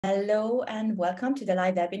Hello and welcome to the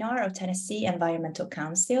live webinar of Tennessee Environmental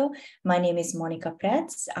Council. My name is Monica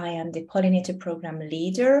Pretz. I am the pollinator program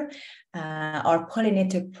leader. Our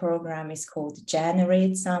pollinator program is called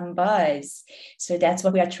Generate Some Buzz. So that's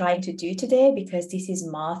what we are trying to do today because this is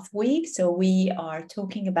Moth Week. So we are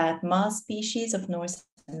talking about moth species of North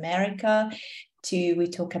America. We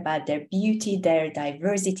talk about their beauty, their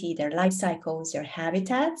diversity, their life cycles, their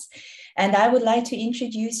habitats. And I would like to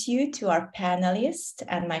introduce you to our panelist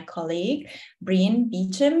and my colleague, Bryn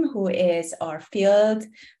Beecham, who is our field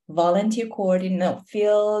operation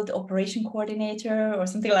coordinator or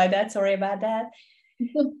something like that. Sorry about that.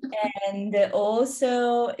 And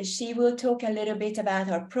also she will talk a little bit about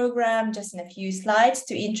our program just in a few slides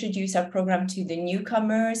to introduce our program to the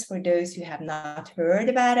newcomers. For those who have not heard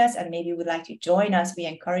about us and maybe would like to join us, we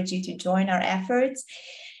encourage you to join our efforts.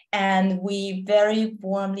 And we very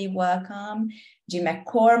warmly welcome Jim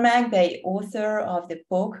McCormac, the author of the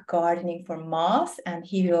book Gardening for Moths, and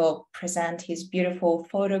he will present his beautiful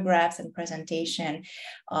photographs and presentation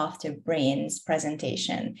after Bryn's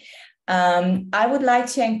presentation. I would like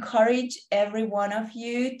to encourage every one of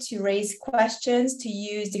you to raise questions, to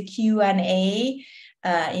use the Q&A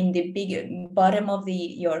in the bottom of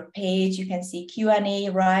your page. You can see Q&A,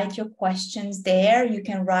 write your questions there. You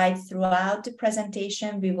can write throughout the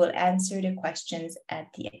presentation. We will answer the questions at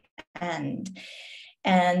the end.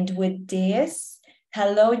 And with this,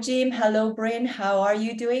 hello, Jim. Hello, Bryn. How are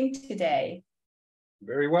you doing today?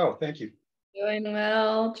 Very well, thank you. Doing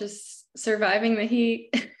well, just surviving the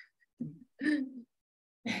heat.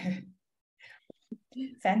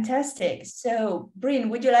 Fantastic. So, Bryn,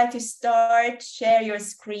 would you like to share your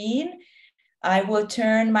screen? I will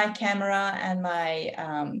turn my camera and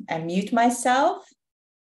and mute myself.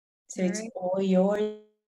 So it's all yours.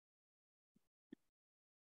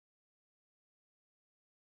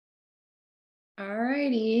 All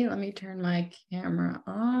righty, let me turn my camera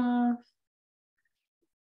off.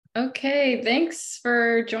 Okay, thanks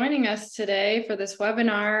for joining us today for this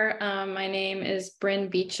webinar. My name is Bryn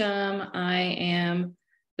Beecham. I am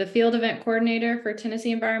the field event coordinator for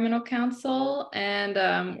Tennessee Environmental Council, and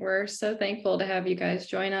we're so thankful to have you guys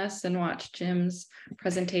join us and watch Jim's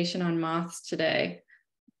presentation on moths today.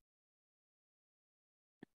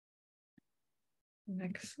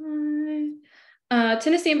 Next slide.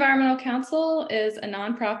 Tennessee Environmental Council is a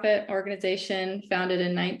nonprofit organization founded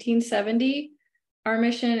in 1970. Our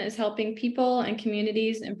mission is helping people and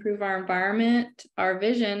communities improve our environment. Our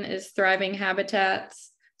vision is thriving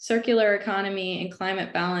habitats, circular economy, and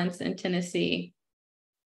climate balance in Tennessee.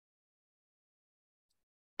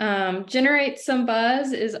 Generate Some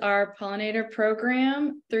Buzz is our pollinator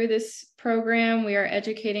program. Through this program, we are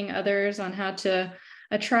educating others on how to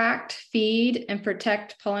attract, feed, and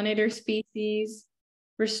protect pollinator species,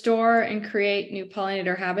 restore and create new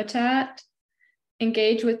pollinator habitat,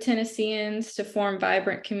 engage with Tennesseans to form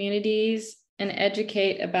vibrant communities, and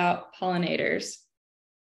educate about pollinators.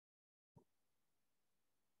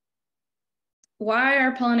 Why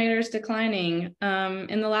are pollinators declining?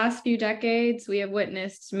 In the last few decades, we have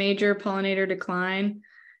witnessed major pollinator decline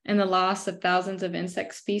and the loss of thousands of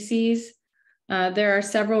insect species. There are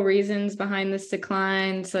several reasons behind this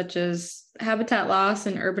decline, such as habitat loss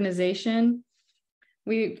and urbanization.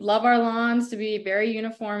 We love our lawns to be very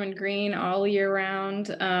uniform and green all year round.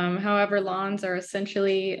 However, lawns are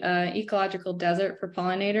essentially an ecological desert for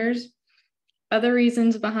pollinators. Other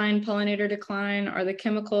reasons behind pollinator decline are the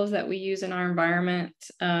chemicals that we use in our environment,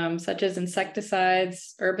 such as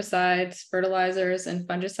insecticides, herbicides, fertilizers, and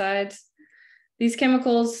fungicides. These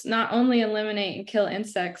chemicals not only eliminate and kill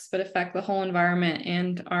insects, but affect the whole environment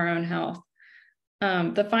and our own health.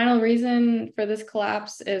 The final reason for this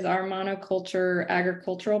collapse is our monoculture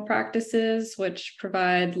agricultural practices, which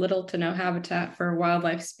provide little to no habitat for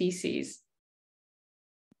wildlife species.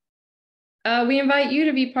 We invite you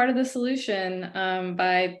to be part of the solution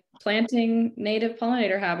by planting native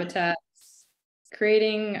pollinator habitats,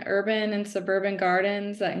 creating urban and suburban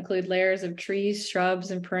gardens that include layers of trees,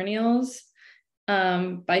 shrubs, and perennials,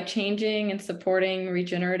 by changing and supporting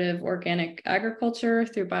regenerative organic agriculture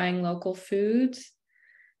through buying local foods,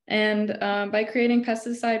 and by creating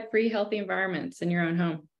pesticide-free healthy environments in your own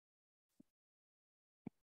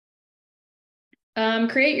home.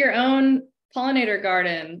 Create your own pollinator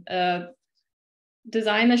garden.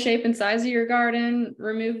 Design the shape and size of your garden,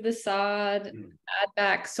 remove the sod, add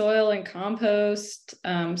back soil and compost,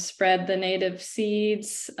 spread the native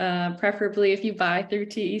seeds, preferably if you buy through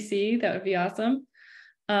TEC, that would be awesome.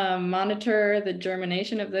 Monitor the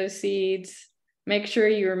germination of those seeds, make sure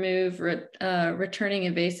you remove returning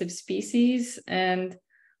invasive species, and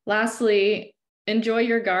lastly, enjoy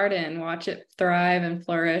your garden, watch it thrive and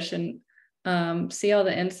flourish, and see all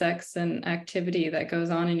the insects and activity that goes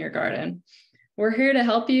on in your garden. We're here to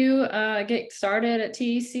help you get started at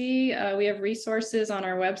TEC. We have resources on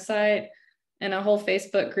our website and a whole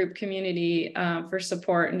Facebook group community for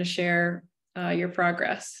support and to share your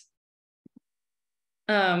progress.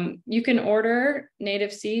 You can order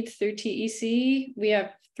native seeds through TEC. We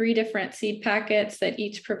have 3 different seed packets that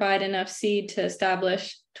each provide enough seed to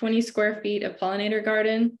establish 20 square feet of pollinator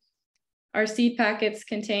garden. Our seed packets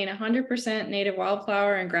contain 100% native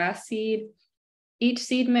wildflower and grass seed. Each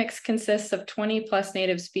seed mix consists of 20 plus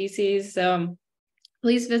native species.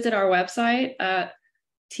 Please visit our website at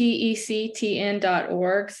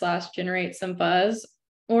tectn.org/generate-some-buzz,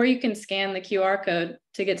 or you can scan the QR code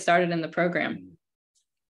to get started in the program.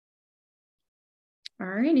 All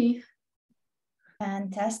righty.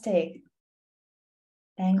 Fantastic.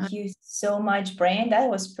 Thank you so much, Brian. That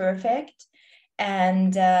was perfect.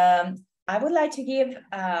 And I would like to give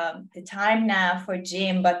the time now for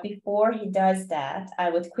Jim, but before he does that,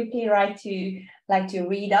 I would quickly like to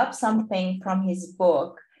read up something from his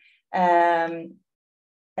book.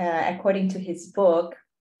 According to his book,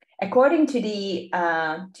 according to the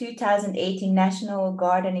 2018 National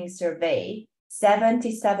Gardening Survey,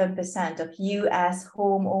 77% of US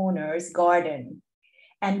homeowners garden,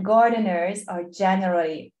 and gardeners are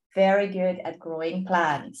generally very good at growing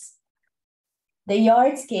plants. The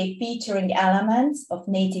yardscape featuring elements of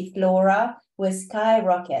native flora will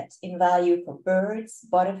skyrocket in value for birds,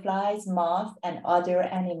 butterflies, moths, and other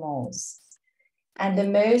animals. And the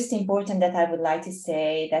most important that I would like to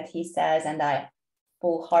say that he says, and I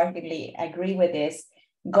wholeheartedly agree with this,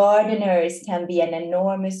 gardeners can be an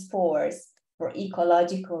enormous force for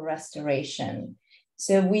ecological restoration.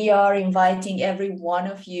 So we are inviting every one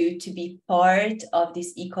of you to be part of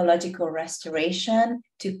this ecological restoration,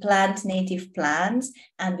 to plant native plants,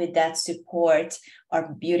 and with that support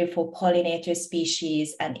our beautiful pollinator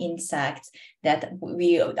species and insects that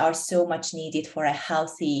we are so much needed for a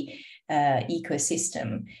healthy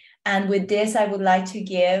ecosystem. And with this, I would like to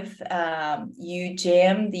give you,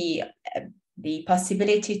 Jim, the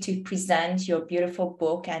possibility to present your beautiful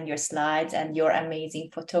book and your slides and your amazing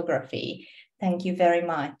photography. Thank you very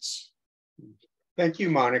much. Thank you,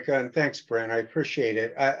 Monica, and thanks, Brent. I appreciate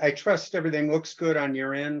it. I trust everything looks good on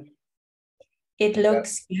your end. It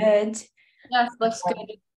looks good. Yes, looks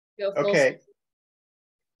good. Okay.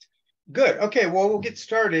 Good. Okay, well, we'll get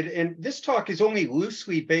started. And this talk is only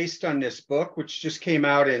loosely based on this book, which just came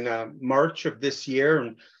out in March of this year.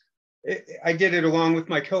 And I did it along with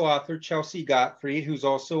my co-author, Chelsea Gottfried, who's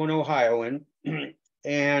also an Ohioan.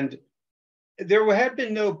 And there had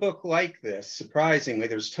been no book like this, surprisingly.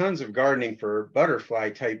 There's tons of gardening for butterfly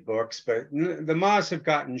type books, but the moths have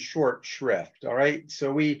gotten short shrift, all right?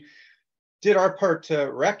 So we did our part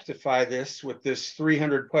to rectify this with this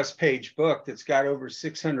 300 plus page book that's got over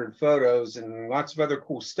 600 photos and lots of other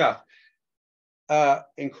cool stuff,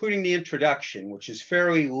 including the introduction, which is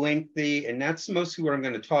fairly lengthy. And that's mostly what I'm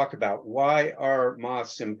going to talk about. Why are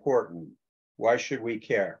moths important? Why should we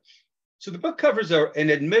care? So the book covers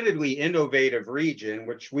an admittedly innovative region,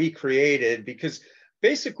 which we created because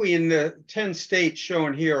basically in the 10 states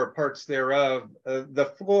shown here or parts thereof,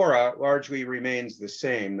 the flora largely remains the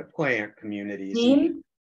same, the plant communities. Jim,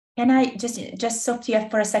 can I just stop you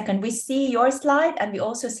for a second? We see your slide and we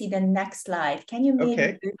also see the next slide. Can you maybe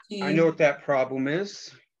Okay, I know what that problem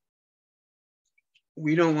is.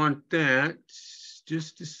 We don't want that.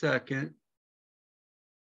 Just a second.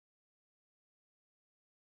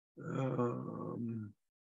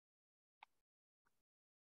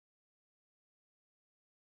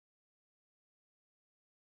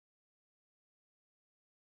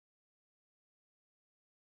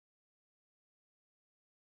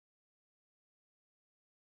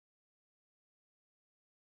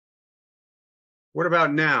 What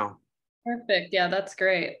about now? Perfect. Yeah, that's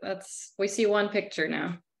great. We see one picture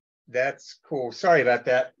now. That's cool. Sorry about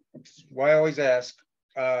that. That's why I always ask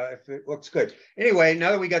if it looks good. Anyway,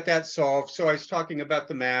 now that we got that solved, so I was talking about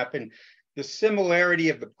the map and the similarity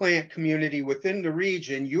of the plant community within the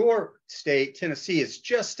region. Your state, Tennessee, is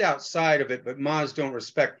just outside of it, but moths don't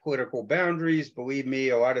respect political boundaries. Believe me,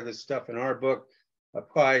 a lot of this stuff in our book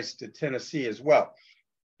applies to Tennessee as well.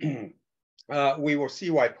 We will see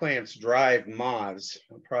why plants drive moths.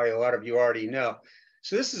 Probably a lot of you already know.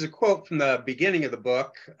 So this is a quote from the beginning of the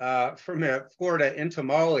book from a Florida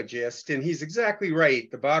entomologist, and he's exactly right.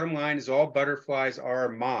 The bottom line is all butterflies are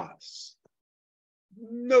moths.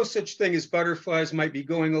 No such thing as butterflies, might be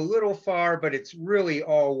going a little far, but it's really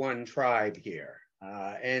all one tribe here.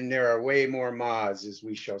 And there are way more moths, as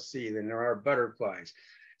we shall see, than there are butterflies.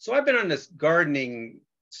 So I've been on this gardening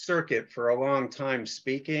circuit for a long time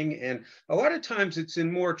speaking, and a lot of times it's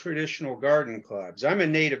in more traditional garden clubs. I'm a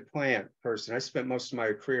native plant person. I spent most of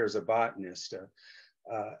my career as a botanist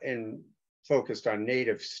and focused on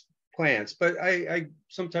native plants, but I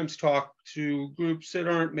sometimes talk to groups that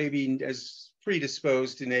aren't maybe as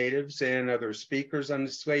predisposed to natives and other speakers on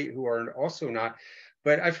the slate who are also not.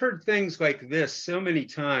 But I've heard things like this so many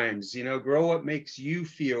times, you know, grow what makes you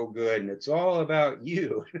feel good, and it's all about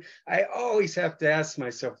you. I always have to ask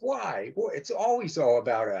myself, why? Well, it's always all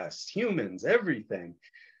about us, humans, everything.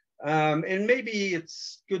 And maybe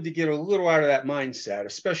it's good to get a little out of that mindset,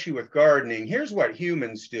 especially with gardening. Here's what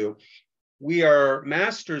humans do. We are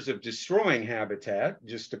masters of destroying habitat,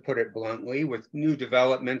 just to put it bluntly, with new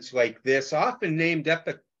developments like this, often named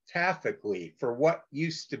epitaphically for what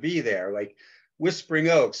used to be there, like whispering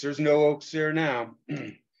oaks. There's no oaks there now.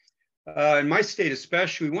 In my state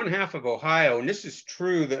especially, one half of Ohio, and this is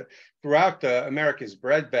true that throughout America's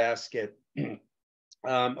breadbasket,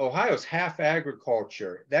 Ohio's half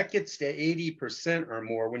agriculture. That gets to 80% or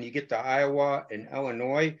more when you get to Iowa and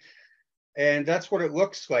Illinois. And that's what it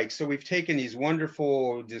looks like. So we've taken these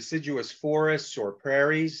wonderful deciduous forests or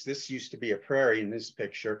prairies. This used to be a prairie in this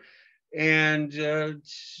picture. And,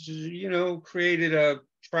 you know, created a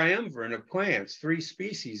triumvirate of plants, 3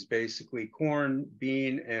 species, basically corn,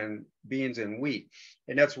 beans, and wheat.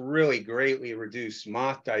 And that's really greatly reduced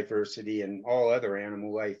moth diversity and all other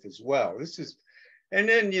animal life as well. And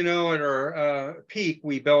then, you know, at our peak,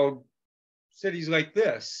 we build cities like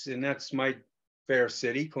this, and that's my fair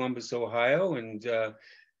city, Columbus, Ohio, and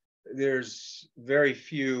there's very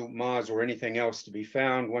few moths or anything else to be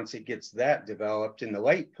found once it gets that developed. And the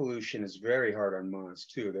light pollution is very hard on moths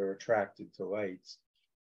too. They're attracted to lights.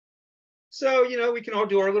 So, you know, we can all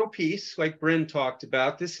do our little piece like Bryn talked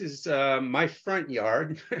about. This is my front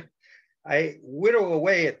yard. I whittle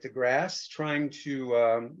away at the grass, trying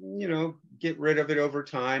to, you know, get rid of it over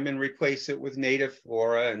time and replace it with native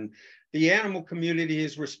flora. And the animal community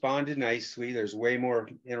has responded nicely. There's way more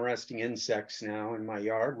interesting insects now in my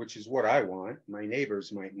yard, which is what I want. My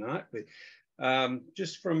neighbors might not, but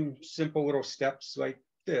just from simple little steps like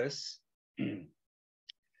this.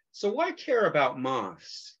 So why care about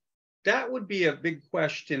moths? That would be a big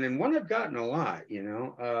question, and one I've gotten a lot, you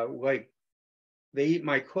know, like they eat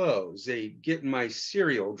my clothes, they get in my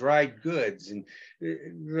cereal, dried goods, and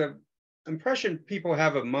the impression people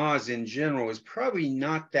have of moths in general is probably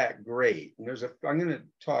not that great. And I'm going to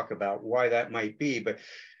talk about why that might be, but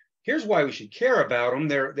here's why we should care about them.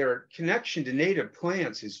 Their connection to native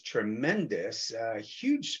plants is tremendous,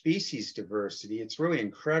 huge species diversity. It's really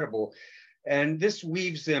incredible. And this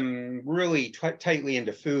weaves them really tightly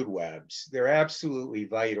into food webs. They're absolutely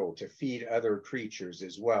vital to feed other creatures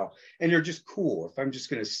as well. And they're just cool. If I'm just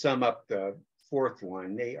going to sum up the 4th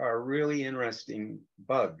one, they are really interesting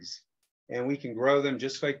bugs. And we can grow them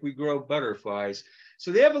just like we grow butterflies.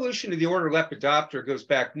 So the evolution of the order Lepidoptera goes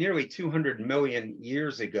back nearly 200 million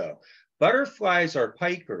years ago. Butterflies are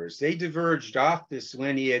pikers. They diverged off this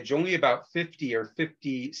lineage only about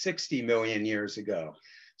 60 million years ago.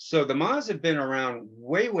 So the moths have been around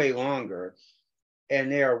way, way longer,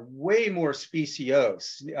 and they are way more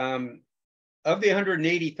speciose. Of the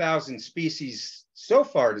 180,000 species so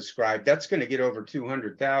far described, that's going to get over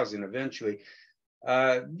 200,000 eventually.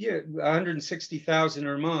 160,000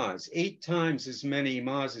 are moths, 8 times as many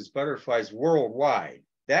moths as butterflies worldwide.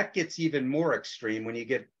 That gets even more extreme when you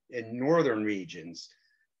get in northern regions.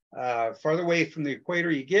 Farther away from the equator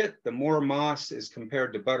you get, the more moths as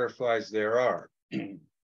compared to butterflies there are.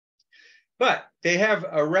 But they have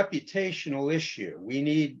a reputational issue.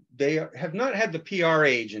 They have not had the PR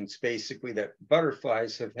agents, basically, that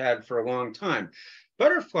butterflies have had for a long time.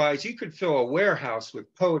 Butterflies, you could fill a warehouse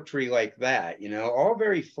with poetry like that, you know, all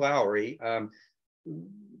very flowery.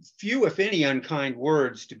 Few, if any, unkind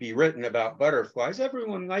words to be written about butterflies.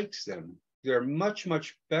 Everyone likes them. They're much,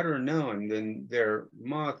 much better known than their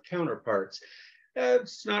moth counterparts.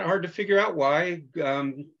 It's not hard to figure out why.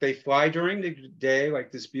 They fly during the day,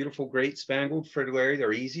 like this beautiful great spangled fritillary.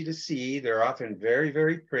 They're easy to see. They're often very,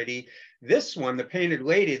 very pretty. This one, the painted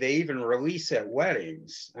lady, they even release at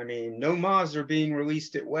weddings. I mean, no moths are being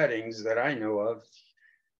released at weddings that I know of.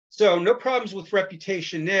 So no problems with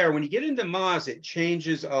reputation there. When you get into moths, it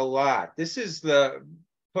changes a lot. This is the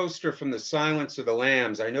poster from The Silence of the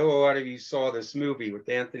Lambs. I know a lot of you saw this movie with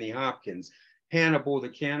Anthony Hopkins. Hannibal the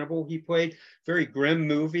Cannibal he played. Very grim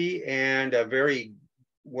movie, and a very,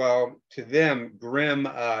 well, to them, grim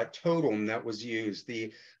totem that was used.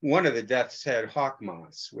 One of the deaths had hawk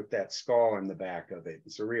moths with that skull in the back of it.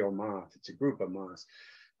 It's a real moth. It's a group of moths.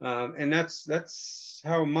 And that's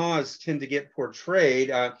how moths tend to get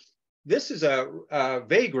portrayed. This is a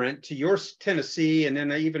vagrant to your Tennessee, and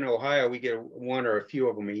then even Ohio, we get one or a few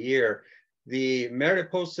of them a year. The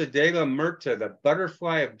Mariposa de la Muerte, the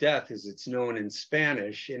butterfly of death, as it's known in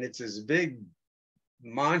Spanish, and it's this big,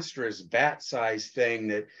 monstrous bat-sized thing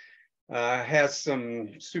that has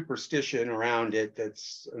some superstition around it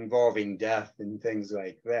that's involving death and things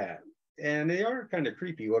like that. And they are kind of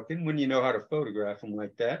creepy looking when you know how to photograph them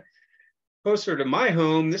like that. Closer to my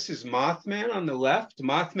home, this is Mothman on the left.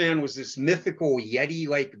 Mothman was this mythical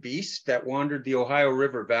Yeti-like beast that wandered the Ohio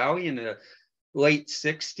River Valley in the late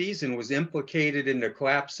 60s and was implicated in the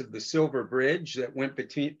collapse of the Silver Bridge that went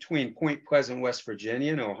between Point Pleasant, West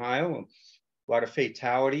Virginia and Ohio. A lot of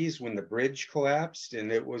fatalities when the bridge collapsed,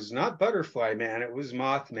 and it was not Butterfly Man, it was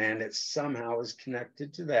Mothman that somehow is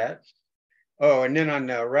connected to that. Oh, and then on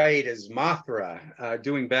the right is Mothra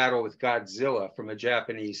doing battle with Godzilla from a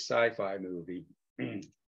Japanese sci-fi movie.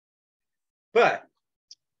 But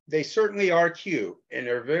they certainly are cute, and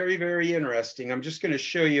they're very, very interesting. I'm just going to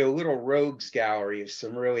show you a little rogues gallery of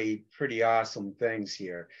some really pretty awesome things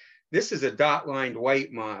here. This is a dot-lined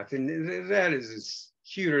white moth, and that is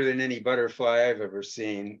cuter than any butterfly I've ever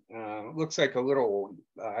seen. Looks like a little,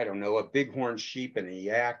 I don't know, a bighorn sheep and a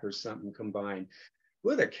yak or something combined.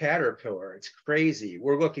 With a caterpillar, it's crazy.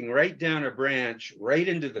 We're looking right down a branch, right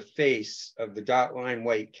into the face of the dot line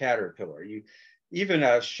white caterpillar. Even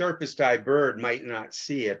a sharpest eye bird might not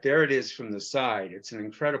see it. There it is from the side. It's an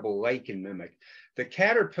incredible lichen mimic. The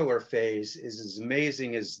caterpillar phase is as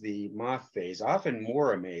amazing as the moth phase, often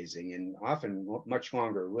more amazing and often much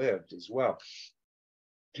longer lived as well.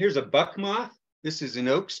 Here's a buck moth. This is an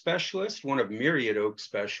oak specialist, one of myriad oak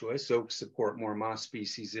specialists. Oaks support more moth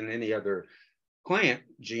species than any other plant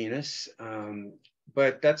genus,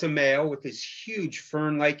 but that's a male with these huge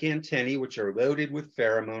fern-like antennae, which are loaded with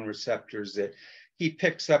pheromone receptors that he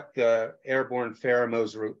picks up the airborne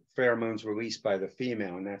pheromones released by the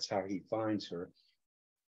female, and that's how he finds her.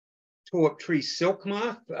 Tulip tree silk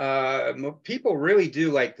moth. People really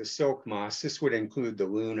do like the silk moths. This would include the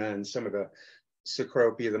Luna and some of the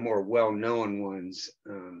Cecropia, the more well-known ones.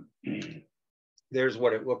 There's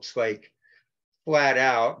what it looks like flat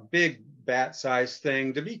out, big bat-sized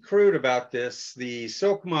thing. To be crude about this, the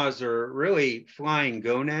silk moths are really flying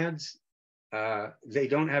gonads. They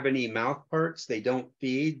don't have any mouth parts. They don't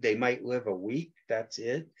feed. They might live a week. That's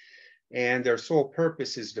it. And their sole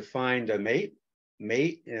purpose is to find a mate,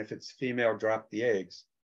 and if it's female, drop the eggs.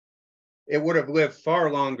 It would have lived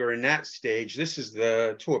far longer in that stage. This is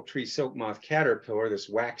the tulip tree silk moth caterpillar, this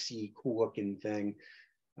waxy, cool-looking thing.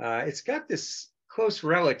 It's got this close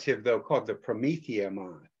relative, though, called the Promethea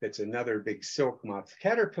moth. That's another big silk moth.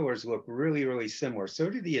 Caterpillars look really, really similar. So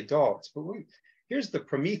do the adults. But here's the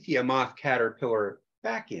Promethea moth caterpillar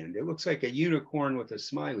back end. It looks like a unicorn with a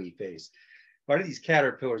smiley face. A lot of these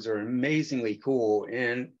caterpillars are amazingly cool.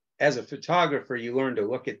 And as a photographer, you learn to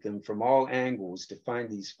look at them from all angles to find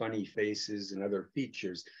these funny faces and other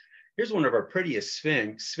features. Here's one of our prettiest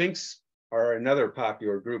sphinx. Sphinx are another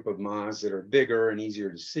popular group of moths that are bigger and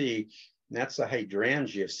easier to see. And that's the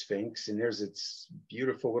hydrangea sphinx, and there's its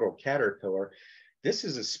beautiful little caterpillar. This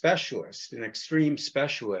is a specialist, an extreme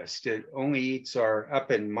specialist. It only eats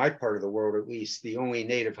up in my part of the world at least, the only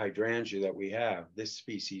native hydrangea that we have, this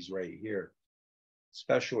species right here.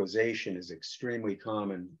 Specialization is extremely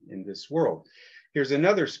common in this world. Here's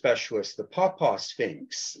another specialist, the pawpaw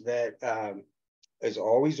sphinx, that is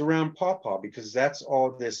always around pawpaw because that's all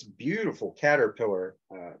this beautiful caterpillar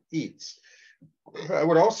eats. I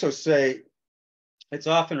would also say it's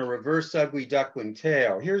often a reverse ugly duckling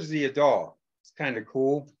tail. Here's the adult. It's kind of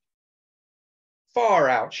cool. Far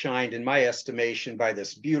outshined, in my estimation, by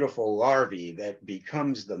this beautiful larvae that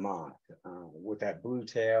becomes the moth with that blue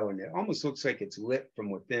tail, and it almost looks like it's lit from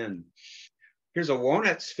within. Here's a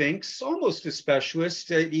walnut sphinx, almost a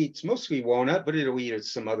specialist. It eats mostly walnut, but it'll eat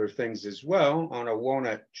some other things as well on a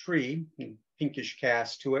walnut tree. Pinkish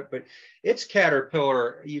cast to it, but its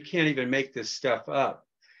caterpillar, you can't even make this stuff up.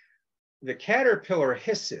 The caterpillar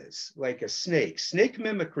hisses like a snake. Snake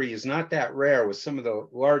mimicry is not that rare with some of the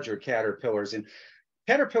larger caterpillars, and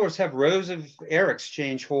caterpillars have rows of air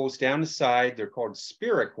exchange holes down the side. They're called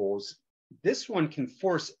spiracles. This one can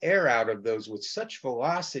force air out of those with such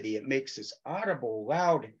velocity it makes this audible,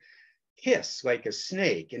 loud hiss like a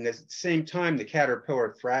snake, and at the same time the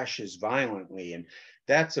caterpillar thrashes violently, and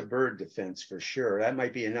that's a bird defense for sure. That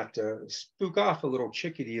might be enough to spook off a little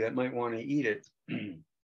chickadee that might want to eat it.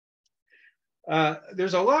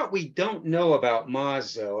 There's a lot we don't know about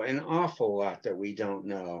moths, though, an awful lot that we don't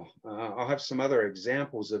know. I'll have some other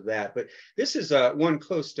examples of that, but this is one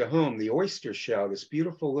close to home, the oyster shell, this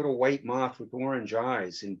beautiful little white moth with orange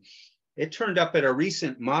eyes. And it turned up at a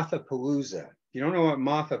recent Mothapalooza. If you don't know what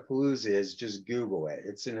Mothapalooza is, just Google it.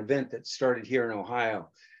 It's an event that started here in Ohio.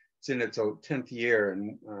 It's in its 10th year,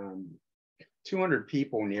 and 200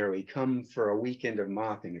 people nearly come for a weekend of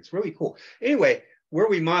mothing. It's really cool. Anyway, where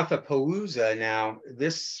we Mothapalooza now,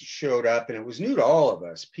 this showed up, and it was new to all of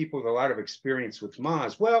us, people with a lot of experience with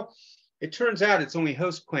moths. Well, it turns out its only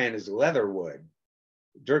host plant is leatherwood,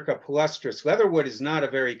 Dirca palustris. Leatherwood is not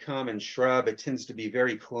a very common shrub. It tends to be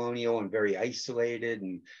very colonial and very isolated,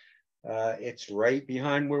 and it's right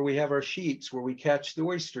behind where we have our sheets, where we catch the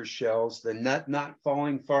oyster shells, the nut not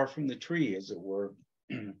falling far from the tree, as it were.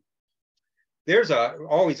 There's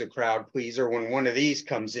always a crowd pleaser when one of these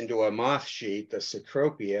comes into a moth sheet, the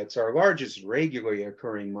Cecropia. It's our largest regularly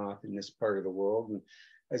occurring moth in this part of the world, and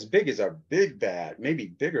as big as a big bat, maybe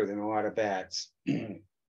bigger than a lot of bats.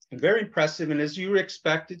 Very impressive, and as you would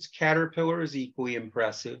expect, its caterpillar is equally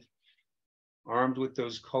impressive, armed with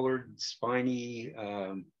those colored spiny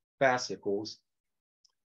fascicles.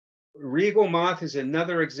 Regal moth is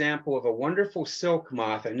another example of a wonderful silk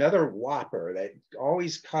moth, another whopper that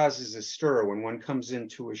always causes a stir when one comes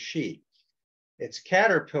into a sheet. Its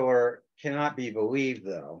caterpillar cannot be believed,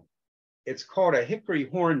 though. It's called a hickory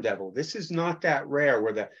horn devil. This is not that rare,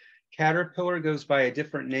 where the caterpillar goes by a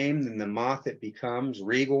different name than the moth it becomes.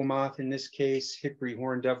 Regal moth in this case, hickory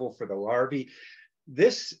horn devil for the larvae.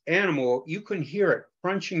 This animal, you can hear it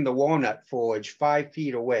crunching the walnut foliage 5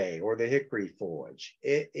 feet away, or the hickory foliage.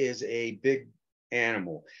 It is a big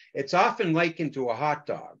animal. It's often likened to a hot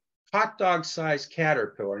dog sized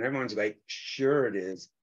caterpillar, and everyone's like, sure it is.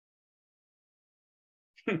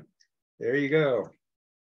 There you go.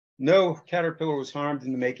 No caterpillar was harmed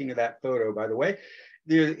in the making of that photo, by the way.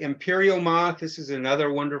 The imperial moth, this is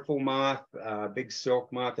another wonderful moth, big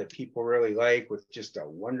silk moth that people really like, with just a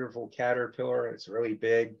wonderful caterpillar. It's really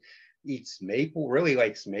big, eats maple, really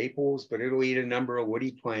likes maples, but it'll eat a number of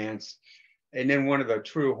woody plants. And then one of the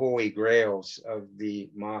true holy grails of the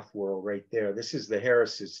moth world right there. This is the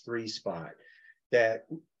Harris's 3-spot that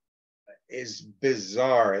is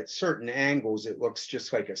bizarre. At certain angles, it looks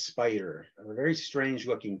just like a spider, a very strange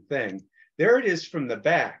looking thing. There it is from the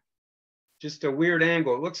back. Just a weird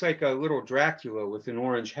angle. It looks like a little Dracula with an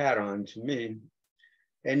orange hat on to me.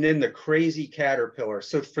 And then the crazy caterpillar.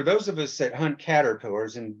 So for those of us that hunt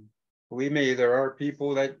caterpillars, and believe me, there are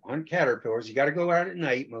people that hunt caterpillars, you got to go out at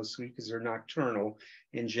night mostly because they're nocturnal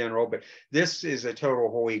in general. But this is a total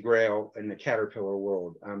holy grail in the caterpillar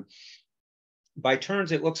world. By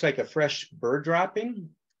turns, it looks like a fresh bird dropping.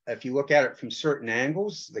 If you look at it from certain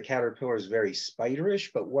angles, the caterpillar is very spiderish.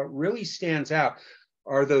 But what really stands out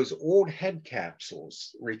are those old head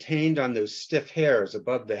capsules retained on those stiff hairs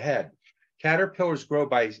above the head. Caterpillars grow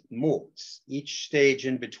by molts. Each stage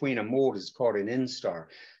in between a molt is called an instar.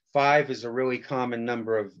 5 is a really common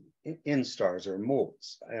number of instars or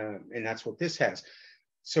molts, and that's what this has.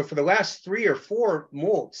 So for the last 3 or 4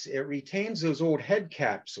 molts, it retains those old head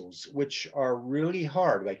capsules, which are really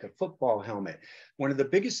hard, like a football helmet. One of the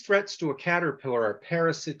biggest threats to a caterpillar are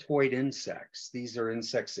parasitoid insects. These are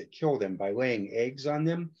insects that kill them by laying eggs on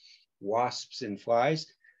them, wasps and flies.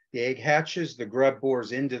 The egg hatches, the grub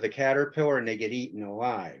bores into the caterpillar, and they get eaten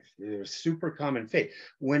alive. They're a super common fate.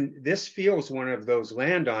 When this feels one of those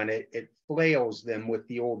land on it, it flails them with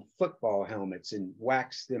the old football helmets and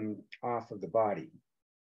whacks them off of the body.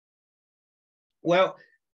 Well,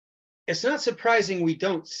 it's not surprising we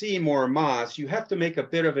don't see more moths. You have to make a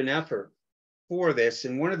bit of an effort for this.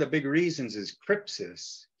 And one of the big reasons is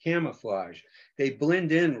crypsis, camouflage. They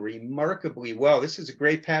blend in remarkably well. This is a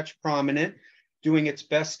gray patch prominent, doing its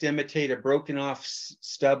best to imitate a broken off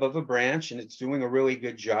stub of a branch, and it's doing a really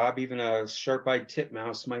good job. Even a sharp-eyed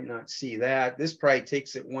titmouse might not see that. This probably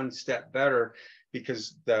takes it one step better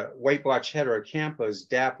because the white blotch heterocampa is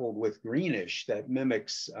dappled with greenish that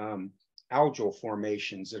mimics algal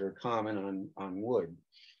formations that are common on wood.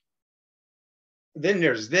 Then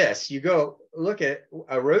there's this. You go look at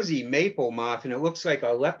a rosy maple moth, and it looks like a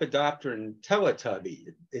Lepidopteran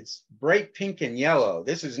teletubby. It's bright pink and yellow.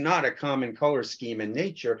 This is not a common color scheme in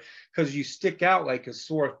nature because you stick out like a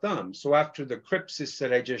sore thumb. So after the crypsis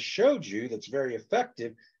that I just showed you, that's very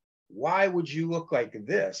effective, why would you look like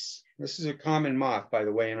this? This is a common moth, by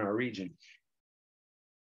the way, in our region.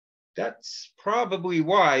 That's probably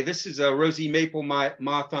why. This is a rosy maple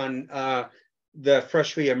moth on the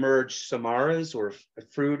freshly emerged samaras, or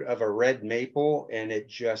fruit of a red maple, and it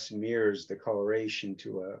just mirrors the coloration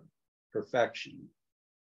to a perfection.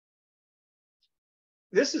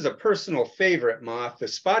 this is a personal favorite moth, the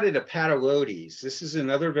spotted apatalotes. This is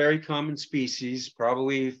another very common species,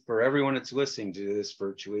 probably for everyone that's listening to this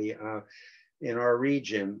virtually in our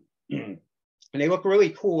region. And they look really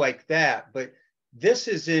cool like that, but this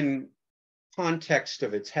is in context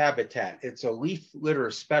of its habitat. It's a leaf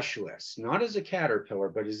litter specialist, not as a caterpillar,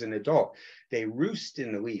 but as an adult. They roost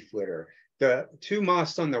in the leaf litter. The two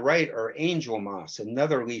moths on the right are angel moths,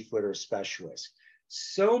 another leaf litter specialist.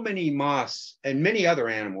 So many moths and many other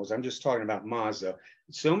animals, I'm just talking about moths though,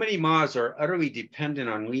 so many moths are utterly dependent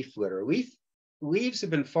on leaf litter. Leaves have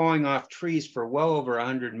been falling off trees for well over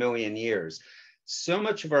 100 million years. So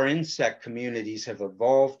much of our insect communities have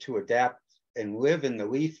evolved to adapt and live in the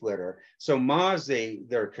leaf litter. So moths,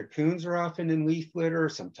 their cocoons are often in leaf litter,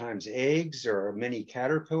 sometimes eggs. There are many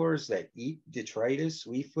caterpillars that eat detritus,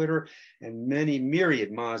 leaf litter, and many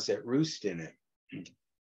myriad moths that roost in it.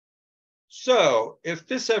 So if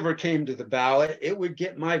this ever came to the ballot, it would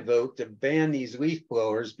get my vote to ban these leaf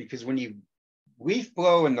blowers, because when you leaf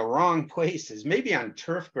blow in the wrong places, maybe on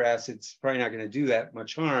turf grass, it's probably not going to do that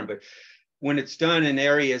much harm, but when it's done in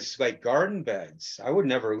areas like garden beds, I would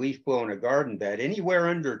never leaf blow in a garden bed. Anywhere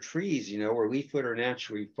under trees, you know, where leaf litter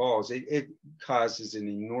naturally falls, it causes an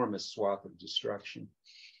enormous swath of destruction.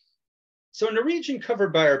 So in the region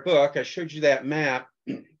covered by our book, I showed you that map.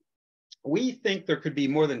 We think there could be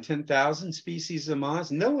more than 10,000 species of moths.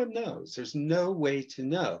 No one knows. There's no way to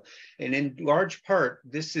know. And in large part,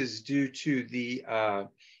 this is due to the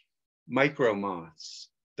micro moths.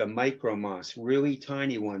 The micro moths, really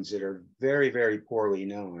tiny ones that are very, very poorly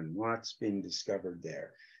known. Lots being discovered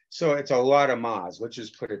there. So it's a lot of moths, let's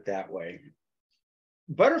just put it that way.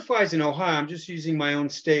 Butterflies in Ohio, I'm just using my own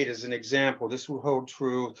state as an example. This will hold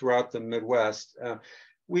true throughout the Midwest.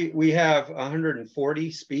 We have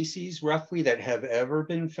 140 species roughly that have ever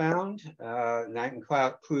been found. That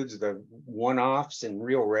includes the one-offs and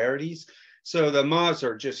real rarities. So the moths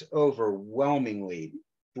are just overwhelmingly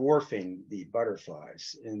dwarfing the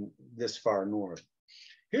butterflies in this far north.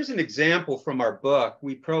 Here's an example from our book.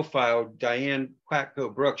 We profiled Diane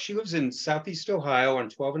Quatco Brooks. She lives in Southeast Ohio on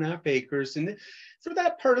 12.5 acres. And for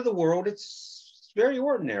that part of the world, it's very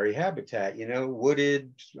ordinary habitat, you know,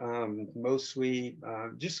 wooded, mostly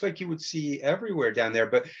just like you would see everywhere down there.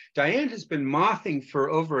 But Diane has been mothing for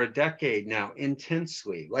over a decade now,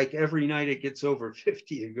 intensely, like every night it gets over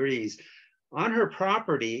 50 degrees on her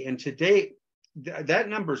property. And to date, that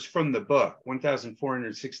number's from the book,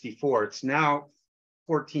 1,464. It's now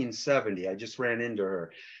 1,470. I just ran into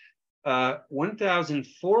her.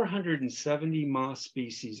 1,470 moth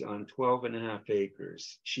species on 12.5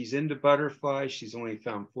 acres. She's into butterflies. She's only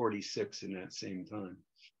found 46 in that same time.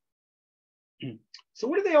 So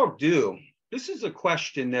what do they all do? This is a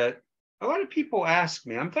question that a lot of people ask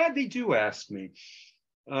me. I'm glad they do ask me.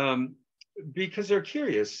 Because they're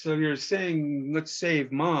curious. So you're saying, let's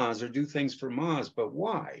save moths or do things for moths, but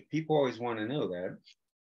why? People always want to know that.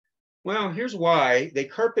 Well, here's why. They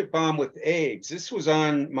carpet bomb with eggs. This was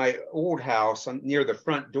on my old house near the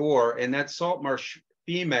front door, and that salt marsh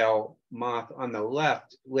female moth on the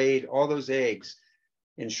left laid all those eggs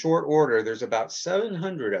in short order. There's about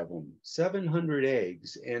 700 of them, 700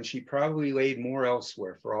 eggs, and she probably laid more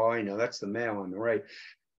elsewhere for all I know. That's the male on the right.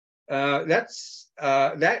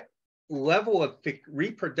 That level of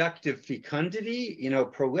reproductive fecundity, you know,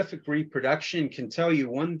 prolific reproduction can tell you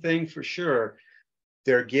one thing for sure.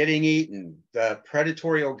 They're getting eaten. The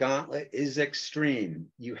predatory gauntlet is extreme.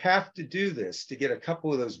 You have to do this to get a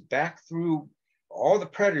couple of those back through all the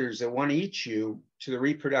predators that want to eat you to the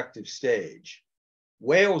reproductive stage.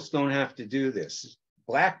 Whales don't have to do this.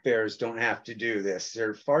 Black bears don't have to do this.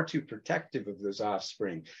 They're far too protective of those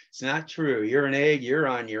offspring. It's not true. You're an egg, you're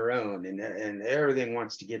on your own, and everything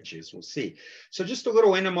wants to get you, as we'll see. So just a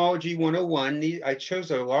little entomology 101. I chose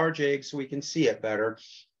a large egg so we can see it better.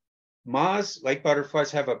 Moths, like butterflies,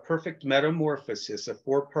 have a perfect metamorphosis, a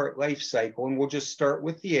 4-part life cycle, and we'll just start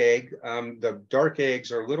with the egg. The dark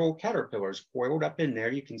eggs are little caterpillars coiled up in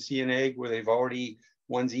there. You can see an egg where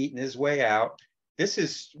one's eaten his way out. This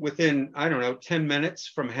is within, I don't know, 10 minutes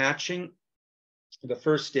from hatching the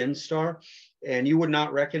first instar. And you would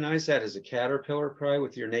not recognize that as a caterpillar probably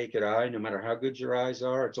with your naked eye, no matter how good your eyes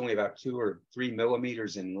are. It's only about 2 or 3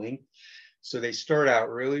 millimeters in length. So they start out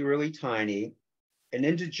really, really tiny. And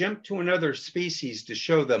then to jump to another species to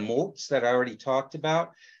show the molts that I already talked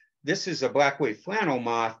about. This is a black-winged flannel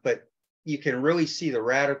moth, but you can really see the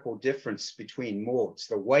radical difference between molts.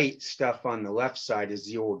 The white stuff on the left side is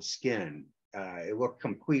the old skin. It looked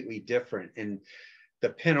completely different in the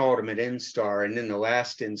penultimate instar, and then the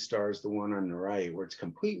last instar is the one on the right, where it's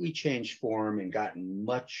completely changed form and gotten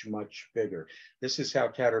much, much bigger. This is how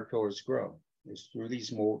caterpillars grow. It's through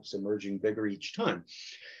these molts emerging bigger each time.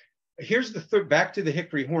 Here's the third, back to the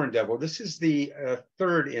hickory horn devil. This is the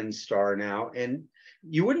third instar now, and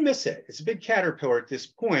you wouldn't miss it. It's a big caterpillar at this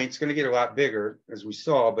point. It's going to get a lot bigger, as we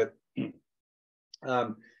saw, but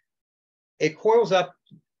it coils up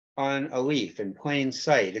on a leaf in plain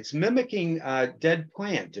sight. It's mimicking dead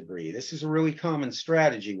plant debris. This is a really common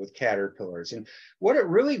strategy with caterpillars. And what it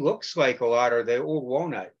really looks like a lot are the old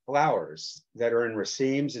walnut flowers that are in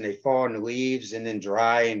racemes, and they fall on the leaves and then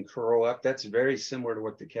dry and curl up. That's very similar to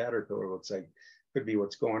what the caterpillar looks like. Could be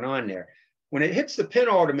what's going on there. When it hits the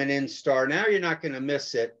penultimate instar, now you're not going to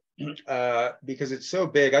miss it because it's so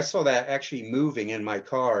big. I saw that actually moving in my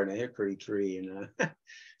car in a hickory tree, and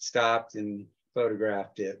stopped and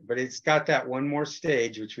photographed it. But it's got that one more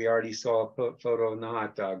stage, which we already saw a photo in the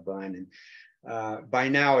hot dog bun. And by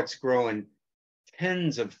now it's growing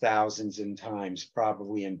tens of thousands in times,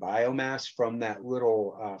 probably in biomass from that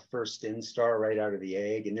little first instar right out of the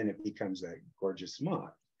egg. And then it becomes that gorgeous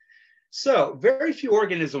moth. So very few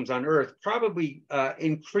organisms on Earth probably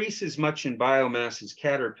increase as much in biomass as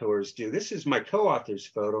caterpillars do. This is my co-author's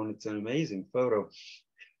photo, and it's an amazing photo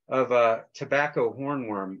of a tobacco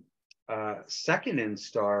hornworm, second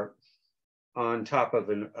instar on top of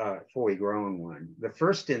a fully grown one. The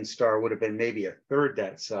first instar would have been maybe a third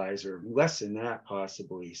that size or less than that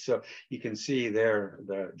possibly. So you can see there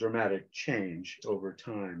the dramatic change over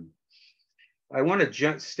time. I want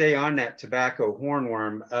to stay on that tobacco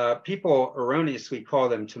hornworm. People erroneously call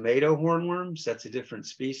them tomato hornworms. That's a different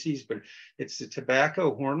species, but it's the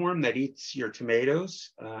tobacco hornworm that eats your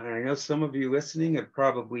tomatoes. And I know some of you listening have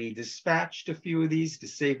probably dispatched a few of these to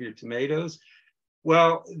save your tomatoes.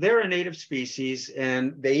 Well, they're a native species,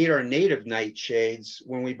 and they eat our native nightshades.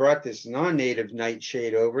 When we brought this non-native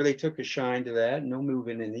nightshade over, they took a shine to that, and they'll move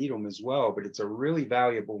in and eat them as well. But it's a really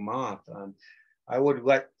valuable moth. I would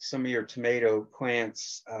let some of your tomato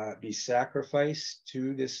plants be sacrificed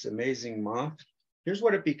to this amazing moth. Here's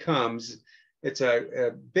what it becomes. It's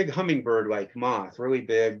a big hummingbird-like moth, really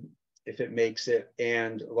big if it makes it,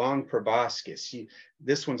 and long proboscis.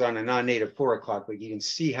 This one's on a non-native 4 o'clock, but you can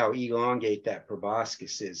see how elongate that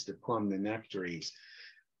proboscis is to plumb the nectaries.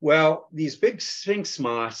 Well, these big sphinx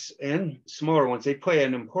moths and smaller ones, they play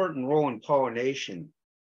an important role in pollination.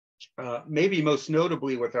 Maybe most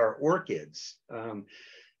notably with our orchids.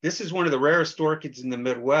 This is one of the rarest orchids in the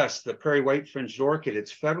Midwest, the prairie white-fringed orchid.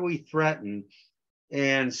 It's federally threatened,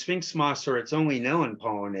 and sphinx moths are its only known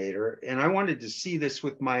pollinator. And I wanted to see this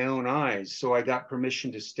with my own eyes, so I got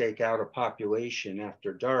permission to stake out a population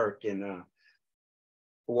after dark, and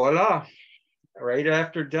voila. Right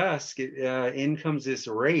after dusk, in comes this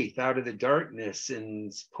wraith out of the darkness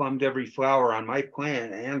and plumbed every flower on my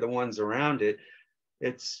plant and the ones around it.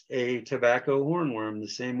 It's a tobacco hornworm, the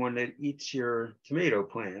same one that eats your tomato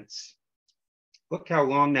plants. Look how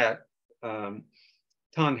long that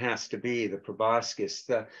tongue has to be, the proboscis.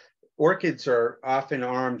 The orchids are often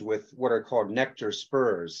armed with what are called nectar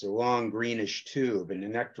spurs, a long greenish tube, and the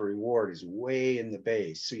nectar reward is way in the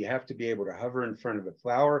base. So you have to be able to hover in front of the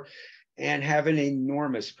flower and have an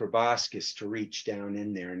enormous proboscis to reach down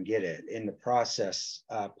in there and get it. In the process,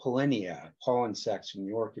 pollinia, pollen sacs from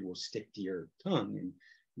the orchid will stick to your tongue and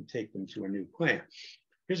you take them to a new plant.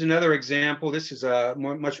 Here's another example. This is a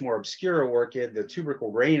much more obscure orchid, the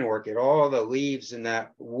tubercle rain orchid. All the leaves in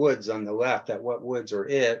that woods on the left, that wet woods are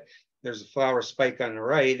it. There's a flower spike on the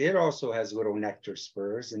right. It also has little nectar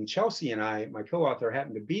spurs. And Chelsea and I, my co-author,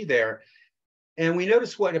 happened to be there. And we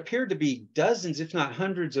noticed what appeared to be dozens, if not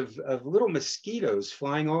hundreds, of little mosquitoes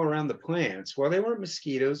flying all around the plants. Well, they weren't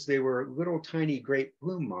mosquitoes. They were little tiny grape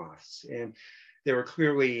bloom moths. And they were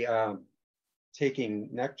clearly taking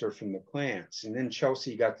nectar from the plants. And then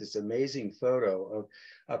Chelsea got this amazing photo of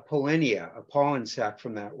a pollinia, a pollen sac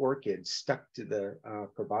from that orchid stuck to the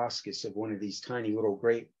proboscis of one of these tiny little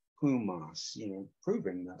grape plume moths,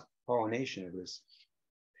 proving the pollination of this.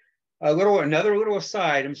 Another little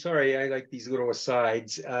aside, I'm sorry, I like these little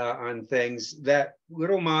asides on things. That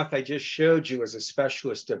little moth I just showed you is a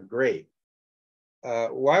specialist of grape.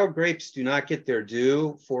 Wild grapes do not get their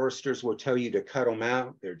due. Foresters will tell you to cut them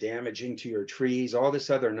out. They're damaging to your trees, all this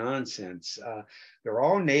other nonsense. They're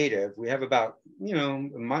all native. We have about, in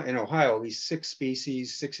Ohio, at least 6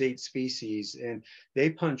 species, 8 species, and they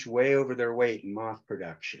punch way over their weight in moth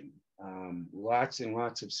production. Lots and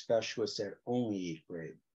lots of specialists that only eat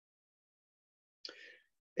grape.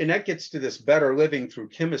 And that gets to this better living through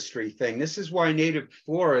chemistry thing. This is why native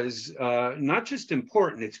flora is not just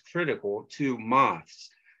important, it's critical to moths.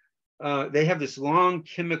 They have this long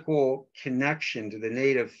chemical connection to the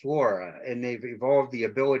native flora, and they've evolved the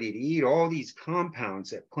ability to eat all these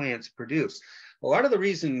compounds that plants produce. A lot of the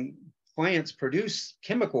reason plants produce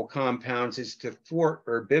chemical compounds is to thwart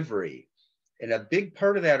herbivory. And a big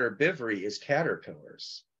part of that herbivory is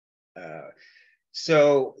caterpillars.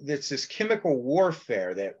 So it's this chemical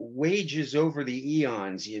warfare that wages over the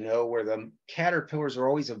eons, you know, where the caterpillars are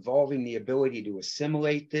always evolving the ability to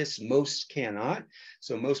assimilate this. Most cannot.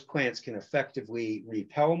 So most plants can effectively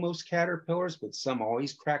repel most caterpillars, but some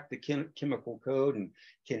always crack the chemical code and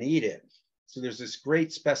can eat it. So there's this great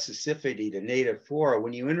specificity to native flora.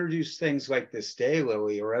 When you introduce things like this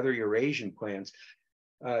daylily or other Eurasian plants,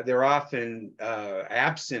 they're often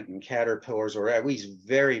absent in caterpillars, or at least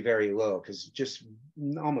very, very low, because just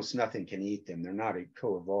almost nothing can eat them. They're not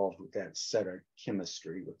co-evolved with that set of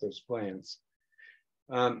chemistry with those plants.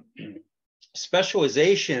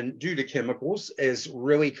 Specialization due to chemicals is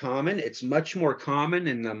really common. It's much more common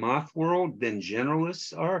in the moth world than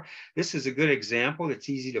generalists are. This is a good example that's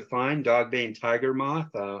easy to find. Dogbane tiger moth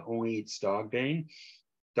only eats dogbane.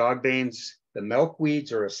 Dogbanes, the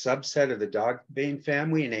milkweeds, are a subset of the dogbane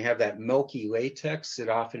family, and they have that milky latex that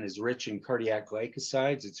often is rich in cardiac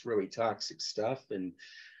glycosides. It's really toxic stuff, and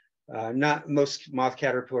not most moth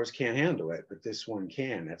caterpillars can't handle it, but this one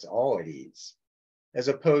can. That's all it eats, as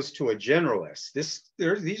opposed to a generalist.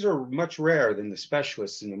 These are much rarer than the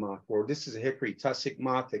specialists in the moth world. This is a hickory tussock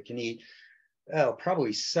moth that can eat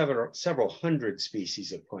probably several hundred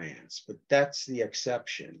species of plants, but that's the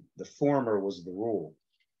exception. The former was the rule.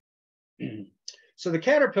 So the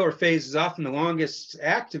caterpillar phase is often the longest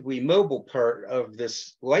actively mobile part of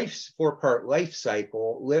this four-part life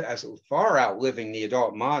cycle, as far outliving the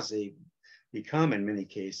adult moths they become in many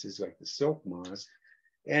cases, like the silk moths.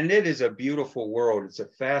 And it is a beautiful world. It's a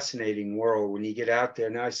fascinating world when you get out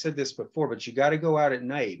there. Now, I said this before, but you got to go out at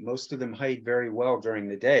night. Most of them hide very well during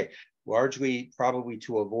the day, largely probably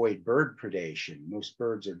to avoid bird predation. Most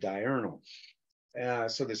birds are diurnal.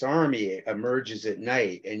 So this army emerges at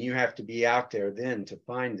night, and you have to be out there then to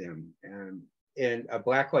find them. And a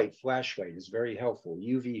blacklight flashlight is very helpful,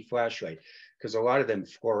 UV flashlight, because a lot of them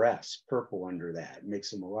fluoresce purple under that. It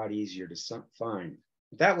makes them a lot easier to find.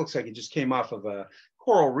 That looks like it just came off of a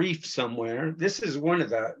coral reef somewhere. This is one of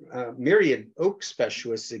the myriad oak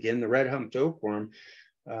specialists, again, the red-humped oakworm.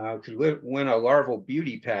 Could win a larval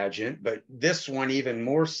beauty pageant, but this one even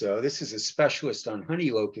more so. This is a specialist on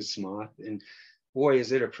honey locust moth, and boy,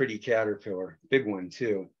 is it a pretty caterpillar, big one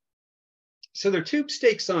too. So they're tube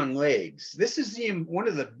stakes on legs. This is one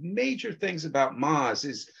of the major things about moths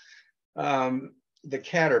is the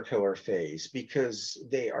caterpillar phase, because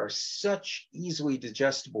they are such easily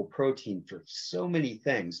digestible protein for so many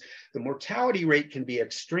things. The mortality rate can be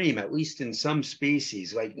extreme, at least in some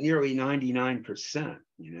species, like nearly 99%.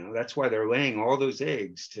 You know, that's why they're laying all those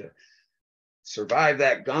eggs to survive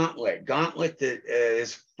that gauntlet that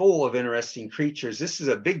is full of interesting creatures. This is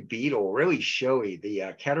a big beetle, really showy,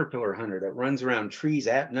 the caterpillar hunter that runs around trees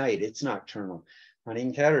at night. It's nocturnal,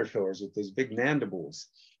 hunting caterpillars with those big mandibles.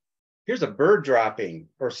 Here's a bird dropping,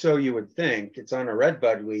 or so you would think. It's on a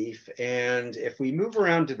redbud leaf, and if we move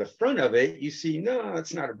around to the front of it, you see, no,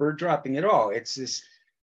 it's not a bird dropping at all. It's this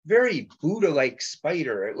very Buddha-like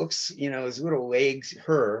spider. It looks, you know, his little legs,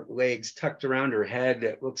 her legs tucked around her head.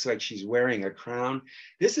 It looks like she's wearing a crown.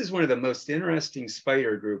 This is one of the most interesting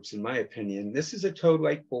spider groups, in my opinion. This is a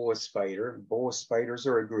toad-like boa spider. Boa spiders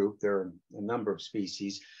are a group. There are a number of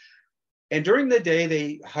species. And during the day,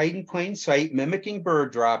 they hide in plain sight, mimicking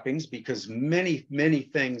bird droppings, because many, many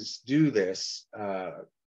things do this,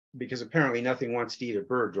 because apparently nothing wants to eat a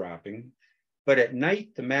bird dropping. But at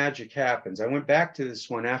night, the magic happens. I went back to this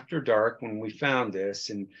one after dark when we found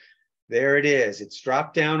this, and there it is. It's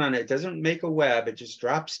dropped down on it. It doesn't make a web. It just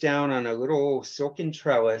drops down on a little silken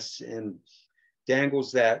trellis and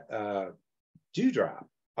dangles that dewdrop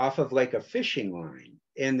off of like a fishing line.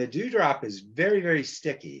 And the dewdrop is very, very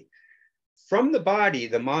sticky. From the body,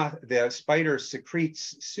 the spider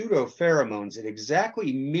secretes pseudopheromones that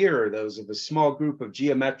exactly mirror those of a small group of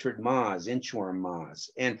geometrid moths, inchworm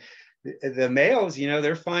moths. And the males, you know,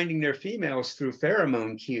 they're finding their females through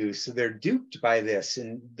pheromone cues. So they're duped by this,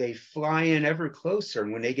 and they fly in ever closer.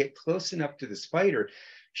 And when they get close enough to the spider,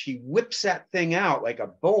 she whips that thing out like a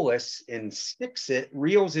bolus and sticks it,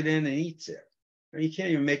 reels it in, and eats it. You can't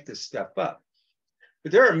even make this stuff up.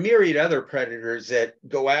 But there are myriad other predators that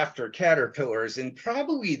go after caterpillars, and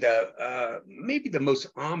probably maybe the most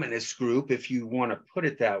ominous group, if you want to put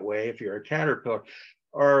it that way, if you're a caterpillar,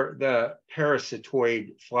 are the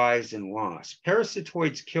parasitoid flies and wasps.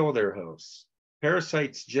 Parasitoids kill their hosts.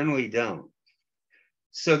 Parasites generally don't.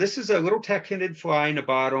 So this is a little tachinid fly in the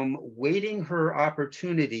bottom, waiting her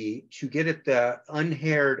opportunity to get at the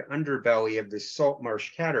unhaired underbelly of this salt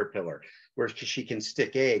marsh caterpillar, where she can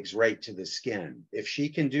stick eggs right to the skin. If she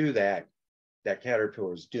can do that, that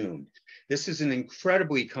caterpillar is doomed. This is an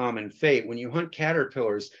incredibly common fate. When you hunt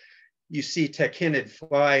caterpillars, you see tachinid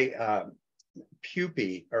fly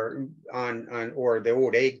pupae or the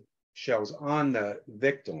old egg shells on the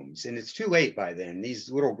victims, and it's too late by then. These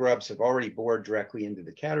little grubs have already bored directly into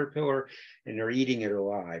the caterpillar and they're eating it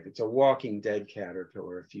alive. It's a walking dead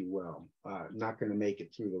caterpillar, if you will, not going to make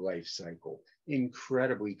it through the life cycle.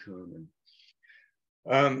 Incredibly common.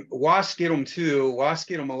 Wasps get them too. Wasps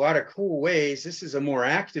get them a lot of cool ways. This is a more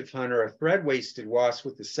active hunter, a thread-waisted wasp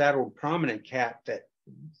with the saddled prominent cap that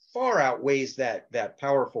far outweighs that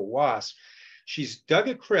powerful wasp. She's dug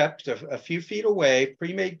a crypt a few feet away,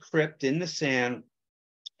 pre-made crypt in the sand.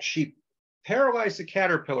 She paralyzed the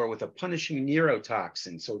caterpillar with a punishing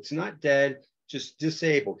neurotoxin, so it's not dead, just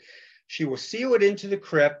disabled. She will seal it into the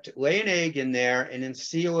crypt, lay an egg in there, and then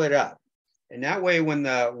seal it up. And that way, when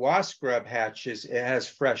the wasp grub hatches, it has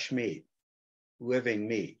fresh meat, living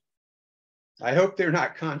meat. I hope they're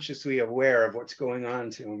not consciously aware of what's going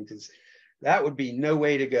on to them, because that would be no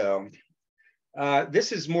way to go.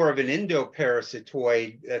 This is more of an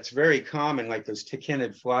endoparasitoid that's very common, like those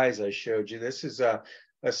tachinid flies I showed you. This is a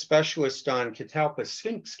specialist on Catalpa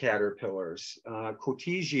sphinx caterpillars,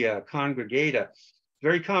 Cotesia congregata.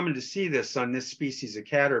 Very common to see this on this species of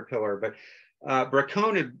caterpillar, but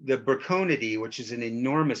the Braconidae, which is an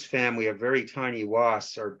enormous family of very tiny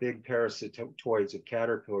wasps, are big parasitoids of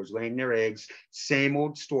caterpillars, laying their eggs. Same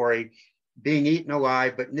old story, being eaten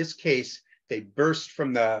alive, but in this case, they burst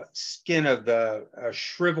from the skin of the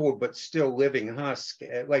shriveled but still living husk,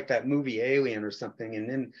 like that movie Alien or something. And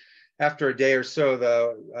then after a day or so,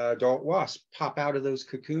 the adult wasps pop out of those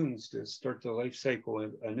cocoons to start the life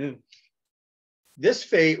cycle anew. This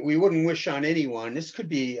fate we wouldn't wish on anyone. This could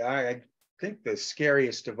be, I think, the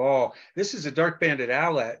scariest of all. This is a dark-banded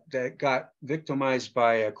owlet that got victimized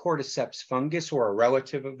by a cordyceps fungus, or a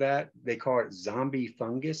relative of that. They call it zombie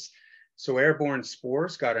fungus. So airborne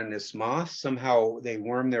spores got on this moth. Somehow they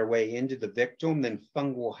worm their way into the victim. Then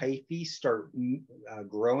fungal hyphae start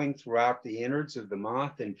growing throughout the innards of the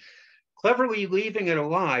moth and cleverly leaving it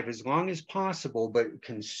alive as long as possible, but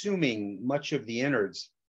consuming much of the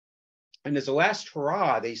innards. And as a last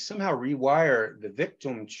hurrah, they somehow rewire the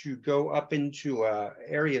victim to go up into an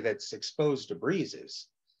area that's exposed to breezes,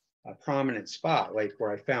 a prominent spot, like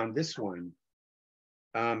where I found this one.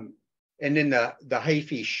 And then the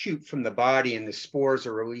hyphae shoot from the body and the spores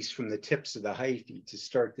are released from the tips of the hyphae to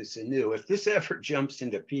start this anew. If this ever jumps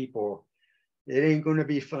into people, it ain't going to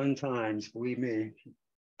be fun times, believe me.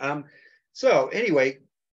 So anyway,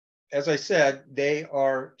 as I said, they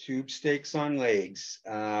are tube steaks on legs.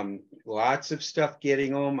 Lots of stuff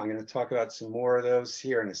getting them. I'm going to talk about some more of those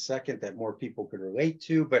here in a second that more people could relate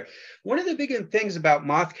to. But one of the big things about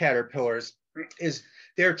moth caterpillars is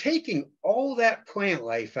they're taking all that plant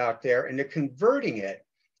life out there and they're converting it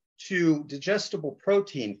to digestible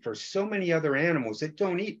protein for so many other animals that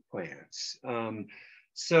don't eat plants.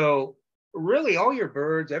 So really all your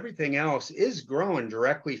birds, everything else is growing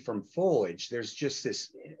directly from foliage. There's just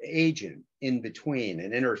this agent in between,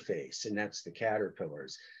 an interface, and that's the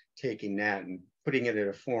caterpillars taking that and putting it in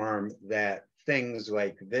a form that things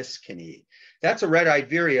like this can eat. That's a red-eyed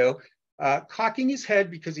vireo. Cocking his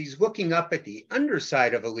head because he's looking up at the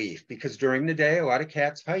underside of a leaf, because during the day, a lot of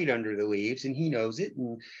cats hide under the leaves and he knows it.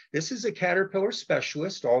 And this is a caterpillar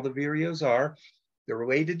specialist. All the vireos are. They're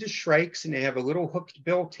related to shrikes and they have a little hooked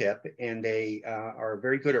bill tip, and they are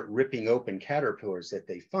very good at ripping open caterpillars that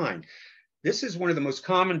they find. This is one of the most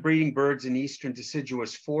common breeding birds in eastern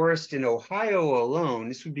deciduous forest. In Ohio alone,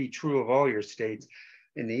 this would be true of all your states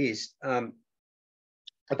in the east,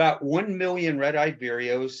 about 1 million red-eyed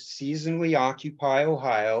vireos seasonally occupy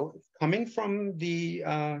Ohio, coming from the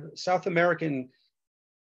South American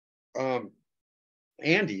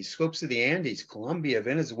Andes, slopes of the Andes, Colombia,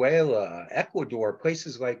 Venezuela, Ecuador,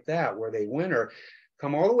 places like that where they winter,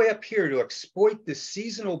 come all the way up here to exploit the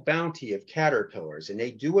seasonal bounty of caterpillars, and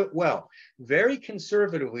they do it well. Very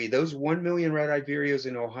conservatively, those 1 million red-eyed vireos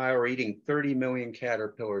in Ohio are eating 30 million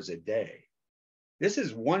caterpillars a day. This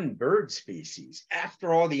is one bird species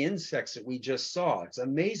after all the insects that we just saw. It's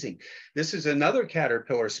amazing. This is another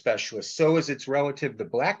caterpillar specialist. So is its relative, the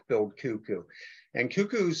black-billed cuckoo. And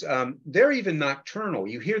cuckoos, they're even nocturnal.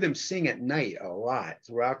 You hear them sing at night a lot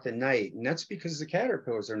throughout the night. And that's because the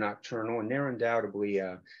caterpillars are nocturnal and they're undoubtedly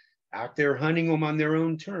out there hunting them on their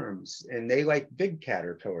own terms. And they like big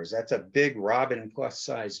caterpillars. That's a big robin plus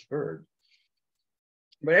sized bird.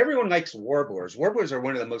 But everyone likes warblers. Warblers are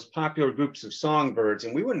one of the most popular groups of songbirds,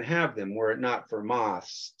 and we wouldn't have them were it not for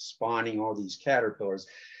moths spawning all these caterpillars.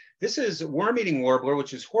 This is a worm-eating warbler,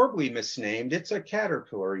 which is horribly misnamed. It's a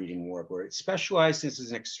caterpillar-eating warbler. It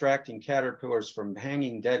specializes in extracting caterpillars from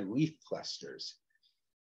hanging dead leaf clusters.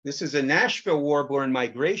 This is a Nashville warbler in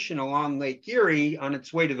migration along Lake Erie on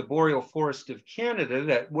its way to the boreal forest of Canada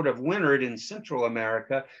that would have wintered in Central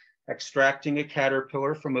America, extracting a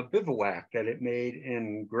caterpillar from a bivouac that it made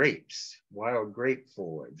in grapes, wild grape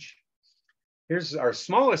foliage. Here's our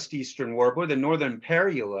smallest eastern warbler, the northern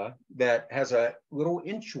parula, that has a little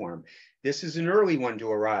inchworm. This is an early one to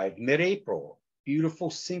arrive, mid-April. Beautiful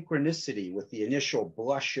synchronicity with the initial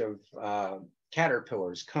blush of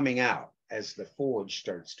caterpillars coming out as the foliage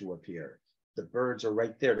starts to appear. The birds are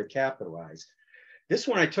right there to capitalize. This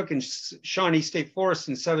one I took in Shawnee State Forest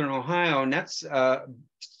in Southern Ohio, and that's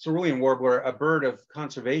cerulean warbler, a bird of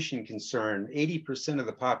conservation concern. 80% of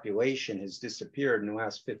the population has disappeared in the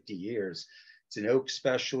last 50 years. It's an oak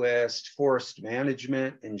specialist. Forest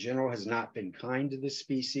management in general has not been kind to this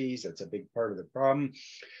species. That's a big part of the problem.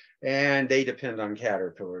 And they depend on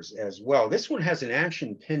caterpillars as well. This one has an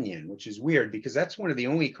ashen pinion, which is weird because that's one of the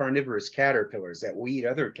only carnivorous caterpillars that will eat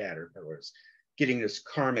other caterpillars, getting this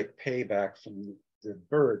karmic payback from the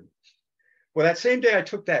bird. Well, that same day I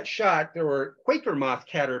took that shot, there were Quaker moth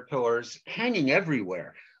caterpillars hanging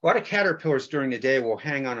everywhere. A lot of caterpillars during the day will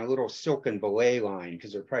hang on a little silken belay line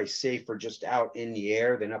because they're probably safer just out in the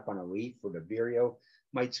air than up on a leaf where the vireo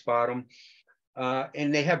might spot them.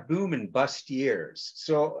 And they have boom and bust ears.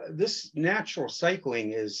 So this natural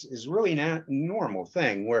cycling is really not a normal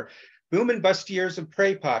thing where boom and bust ears of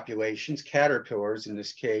prey populations, caterpillars in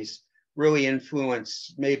this case, really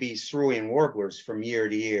influence maybe cerulean warblers from year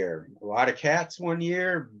to year. A lot of cats one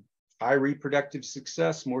year, high reproductive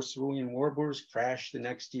success, more cerulean warblers, crash the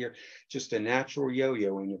next year, just a natural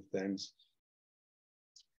yo-yoing of things.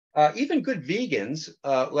 Even good vegans,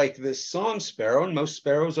 like this song sparrow, and most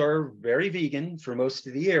sparrows are very vegan for most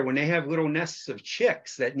of the year, when they have little nests of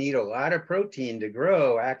chicks that need a lot of protein to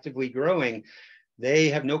grow, actively growing, they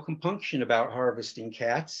have no compunction about harvesting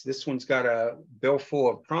cats. This one's got a bill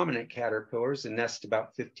full of prominent caterpillars, a nest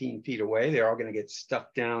about 15 feet away. They're all going to get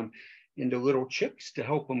stuffed down into little chicks to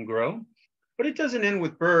help them grow. But it doesn't end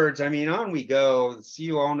with birds. I mean, on we go. So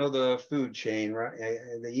you all know the food chain, right?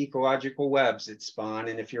 The ecological webs that spawn.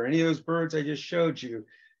 And if you're any of those birds I just showed you,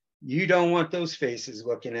 you don't want those faces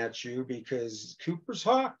looking at you because Cooper's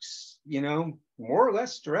hawks, you know, more or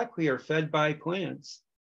less directly are fed by plants,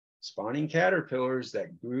 spawning caterpillars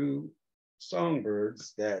that grew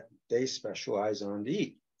songbirds that they specialize on to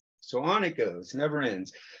eat. So on it goes, never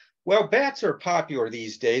ends. Well, bats are popular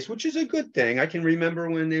these days, which is a good thing. I can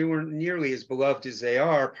remember when they weren't nearly as beloved as they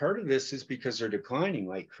are. Part of this is because they're declining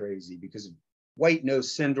like crazy because of white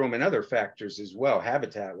nose syndrome and other factors as well.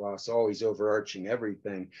 Habitat loss always overarching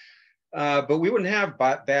everything. But we wouldn't have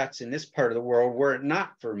bats in this part of the world were it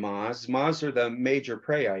not for moths. Moths are the major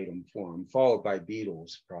prey item for them, followed by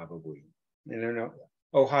beetles probably. And I know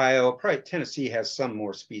Ohio, probably Tennessee has some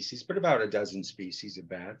more species, but about a dozen species of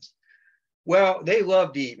bats. Well, they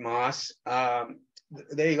love to eat moths.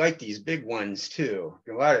 They like these big ones too.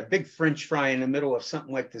 A lot of big French fry in the middle of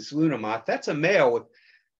something like this Luna moth. That's a male with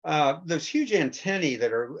those huge antennae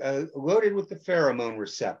that are loaded with the pheromone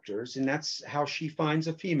receptors, and that's how she finds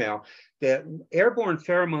a female. The airborne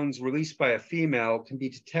pheromones released by a female can be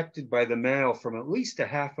detected by the male from at least a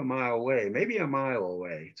half a mile away, maybe a mile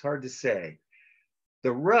away. It's hard to say.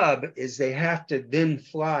 The rub is they have to then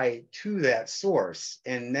fly to that source,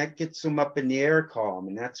 and that gets them up in the air column,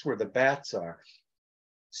 and that's where the bats are.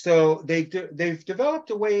 So they've developed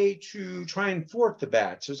a way to try and thwart the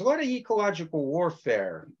bats. There's a lot of ecological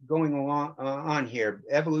warfare going on here,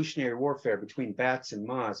 evolutionary warfare between bats and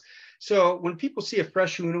moths. So when people see a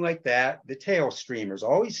fresh Luna like that, the tail streamers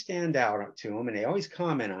always stand out to them, and they always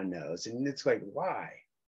comment on those. And it's like, why?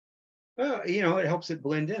 Well, you know, it helps it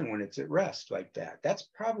blend in when it's at rest like that. That's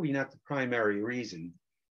probably not the primary reason.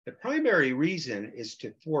 The primary reason is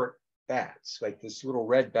to thwart bats, like this little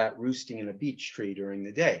red bat roosting in a beech tree during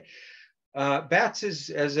the day. Bats,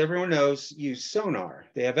 as everyone knows, use sonar.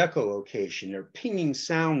 They have echolocation. They're pinging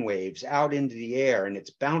sound waves out into the air, and it's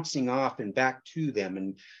bouncing off and back to them.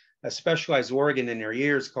 And a specialized organ in their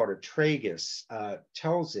ears called a tragus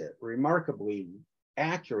tells it remarkably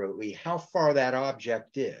accurately how far that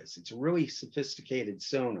object is. It's a really sophisticated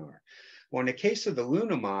sonar. Well, in the case of the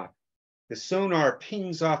Luna moth, the sonar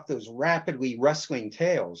pings off those rapidly rustling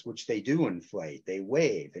tails, which they do inflate. They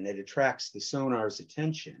wave, and it attracts the sonar's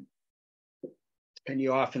attention. And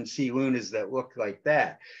you often see Lunas that look like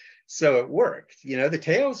that. So it worked. You know, the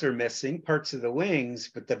tails are missing, parts of the wings,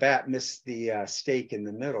 but the bat missed the stake in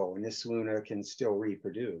the middle, and this Luna can still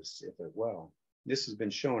reproduce if it will. This has been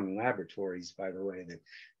shown in laboratories, by the way, that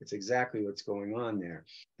it's exactly what's going on there.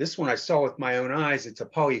 This one I saw with my own eyes. It's a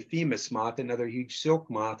polyphemus moth, another huge silk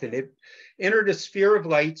moth, and it entered a sphere of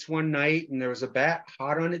lights one night, and there was a bat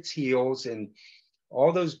hot on its heels, and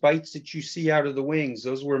all those bites that you see out of the wings,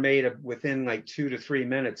 those were made within like 2 to 3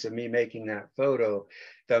 minutes of me making that photo.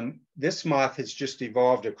 This moth has just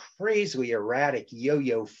evolved a crazily erratic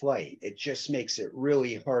yo-yo flight. It just makes it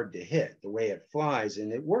really hard to hit the way it flies.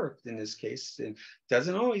 And it worked in this case. It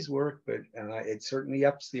doesn't always work, but it certainly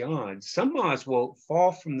ups the odds. Some moths will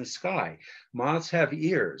fall from the sky. Moths have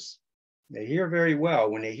ears. They hear very well.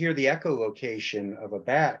 When they hear the echolocation of a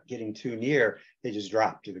bat getting too near, they just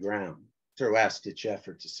drop to the ground. It's their last ditch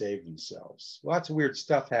effort to save themselves. Lots of weird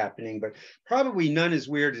stuff happening, but probably none as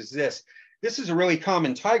weird as this. This is a really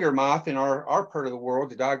common tiger moth in our part of the world,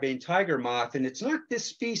 the dog-maned tiger moth, and it's not this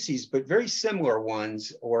species, but very similar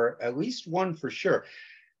ones, or at least one for sure,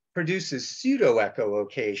 produces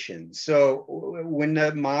pseudo-echolocation. So when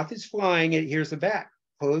the moth is flying, it hears the bat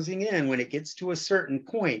closing in. When it gets to a certain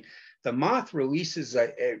point, the moth releases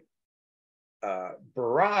a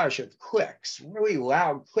barrage of clicks, really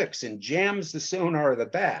loud clicks, and jams the sonar of the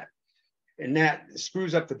bat. And that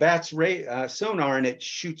screws up the bat's sonar, and it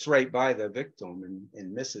shoots right by the victim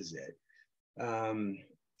and misses it.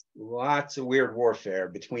 Lots of weird warfare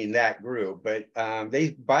between that group, but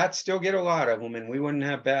bats still get a lot of them, and we wouldn't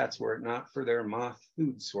have bats were it not for their moth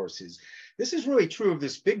food sources. This is really true of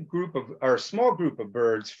this big group of, or small group of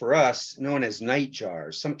birds for us, known as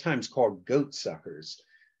nightjars, sometimes called goat suckers.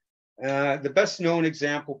 The best known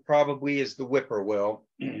example probably is the whippoorwill.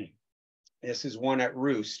 This is one at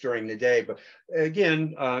roost during the day, but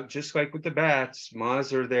again, just like with the bats,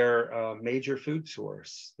 moths are their major food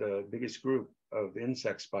source, the biggest group of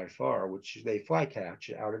insects by far, which they fly catch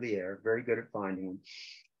out of the air, very good at finding them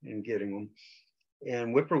and getting them.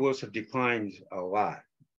 And whippoorwills have declined a lot,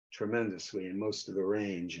 tremendously in most of the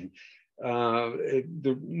range. And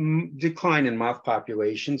the decline in moth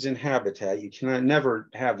populations and habitat, you can never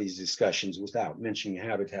have these discussions without mentioning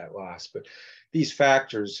habitat loss, but these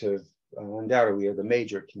factors have undoubtedly are the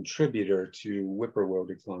major contributor to whippoorwill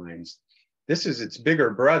declines. This is its bigger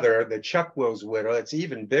brother, the chuckwill's widow. It's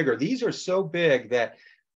even bigger. These are so big that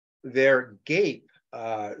their gape,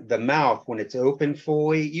 the mouth, when it's open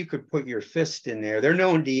fully, you could put your fist in there. They're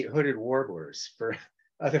known to eat hooded warblers for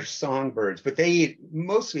other songbirds, but they eat,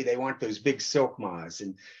 mostly they want those big silk moths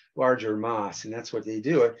and larger moths, and that's what they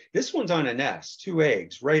do. This one's on a nest, 2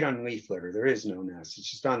 eggs, right on leaf litter. There is no nest,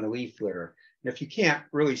 it's just on the leaf litter. And if you can't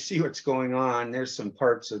really see what's going on, there's some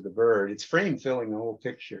parts of the bird. It's frame filling the whole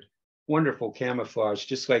picture. Wonderful camouflage,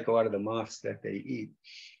 just like a lot of the moths that they eat.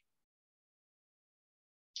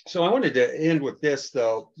 So I wanted to end with this,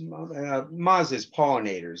 though. Moths as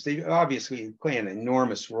pollinators, they obviously play an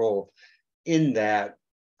enormous role in that,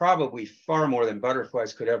 probably far more than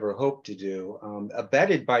butterflies could ever hope to do.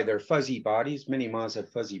 Abetted by their fuzzy bodies, many moths have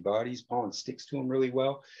fuzzy bodies, pollen sticks to them really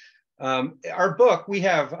well. Our book, we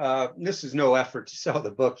have, this is no effort to sell the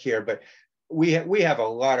book here, but we have a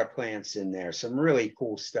lot of plants in there, some really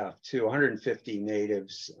cool stuff too, 150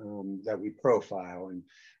 natives that we profile, and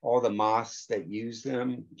all the moths that use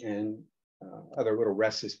them, and other little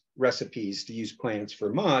recipes to use plants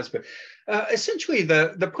for moths. But essentially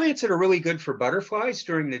the plants that are really good for butterflies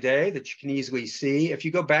during the day that you can easily see, if you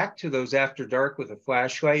go back to those after dark with a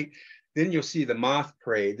flashlight, then you'll see the moth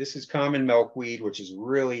parade. This is common milkweed, which is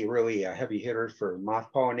really, really a heavy hitter for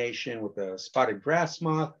moth pollination with a spotted grass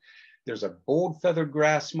moth. There's a bold feathered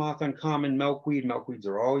grass moth on common milkweed. Milkweeds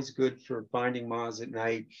are always good for finding moths at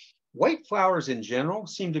night. White flowers in general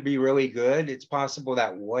seem to be really good. It's possible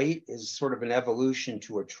that white is sort of an evolution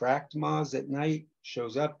to attract moths at night,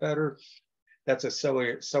 shows up better. That's a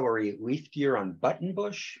celery leaf deer on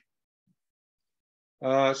buttonbush.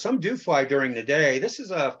 Some do fly during the day. This is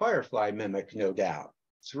a firefly mimic, no doubt.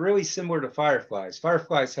 It's really similar to fireflies.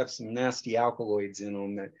 Fireflies have some nasty alkaloids in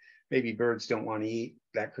them that maybe birds don't want to eat.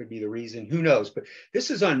 That could be the reason, who knows? But this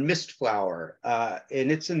is on mistflower,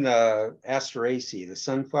 and it's in the Asteraceae, the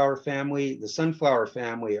sunflower family. The sunflower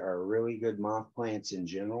family are really good moth plants in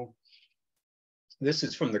general. This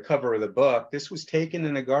is from the cover of the book. This was taken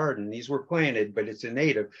in a garden. These were planted, but it's a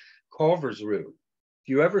native, Culver's root. If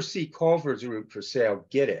you ever see Culver's root for sale,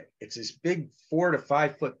 get it. It's this big 4 to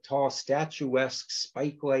 5 foot tall, statuesque,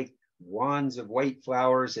 spike-like wands of white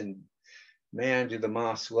flowers, and man, do the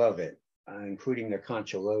moths love it, including the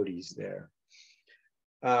concholotes there.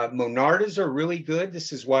 Monardas are really good.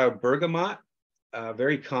 This is wild bergamot.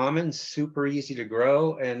 very common, super easy to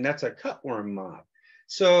grow, and that's a cutworm moth.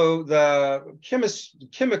 So the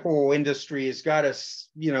chemical industry has got us,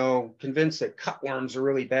 convinced that cutworms are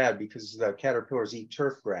really bad because the caterpillars eat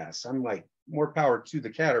turf grass. I'm like, more power to the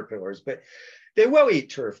caterpillars, but they will eat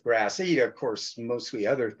turf grass. They eat, of course, mostly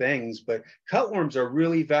other things, but cutworms are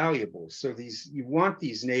really valuable. So you want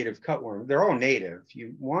these native cutworms. They're all native.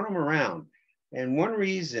 You want them around. And one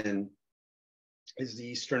reason is the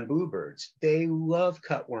eastern bluebirds. They love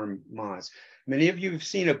cutworm moths. Many of you have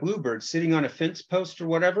seen a bluebird sitting on a fence post or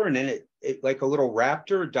whatever, and then it like a little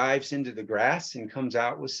raptor dives into the grass and comes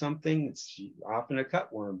out with something. It's often a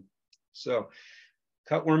cutworm. So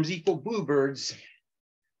cutworms equal bluebirds.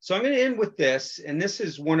 So I'm going to end with this, and this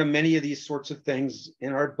is one of many of these sorts of things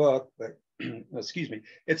in our book, but excuse me.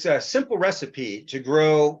 It's a simple recipe to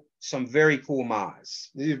grow some very cool moths.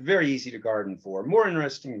 They're very easy to garden for, more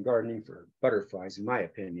interesting than gardening for butterflies, in my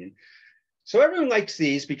opinion. So everyone likes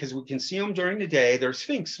these because we can see them during the day. They're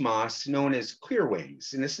sphinx moths known as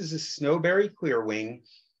clearwings, and this is a snowberry clearwing,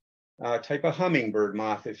 type of hummingbird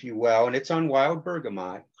moth, if you will, and it's on wild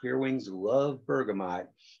bergamot. Clearwings love bergamot.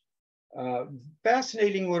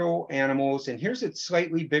 Fascinating little animals, and here's its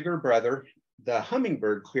slightly bigger brother, the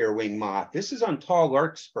hummingbird clearwing moth. This is on tall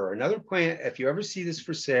larkspur, another plant. If you ever see this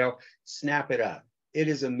for sale, snap it up. It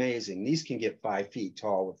is amazing. These can get 5 feet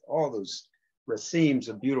tall with all those racemes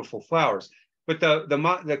of beautiful flowers. But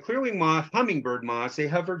the clearwing moth, hummingbird moths, they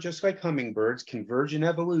hover just like hummingbirds, converge in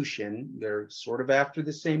evolution. They're sort of after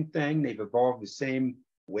the same thing. They've evolved the same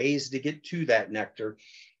ways to get to that nectar.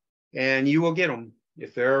 And you will get them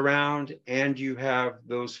if they're around and you have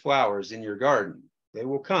those flowers in your garden. They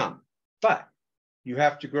will come. But you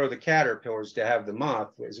have to grow the caterpillars to have the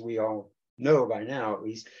moth, as we all know by now at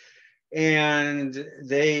least. And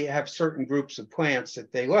they have certain groups of plants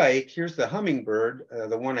that they like. Here's the hummingbird,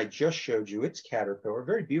 the one I just showed you, its caterpillar,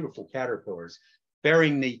 very beautiful caterpillars,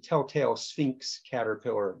 bearing the telltale sphinx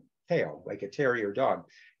caterpillar tail, like a terrier dog.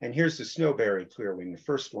 And here's the snowberry clearwing, the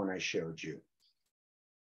first one I showed you.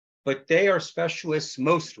 But they are specialists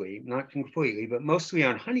mostly, not completely, but mostly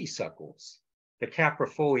on honeysuckles, the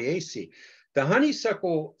Caprifoliaceae. The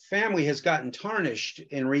honeysuckle family has gotten tarnished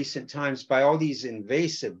in recent times by all these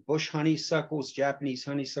invasive bush honeysuckles, Japanese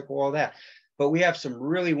honeysuckle, all that. But we have some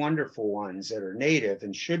really wonderful ones that are native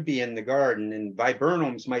and should be in the garden, and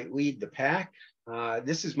viburnums might lead the pack.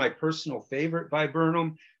 This is my personal favorite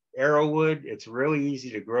viburnum, arrowwood. It's really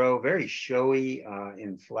easy to grow, very showy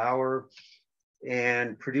in flower,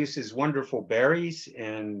 and produces wonderful berries,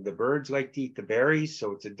 and the birds like to eat the berries,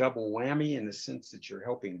 so it's a double whammy in the sense that you're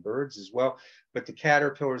helping birds as well. But the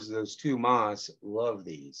caterpillars of those two moths love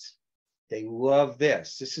these. They love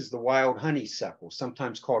this. This is the wild honeysuckle,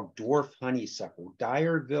 sometimes called dwarf honeysuckle,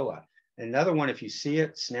 Dyer villa. Another one, if you see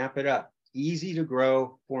it, snap it up. Easy to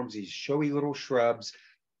grow, forms these showy little shrubs,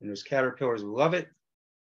 and those caterpillars love it.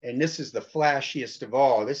 And this is the flashiest of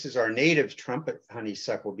all. This is our native trumpet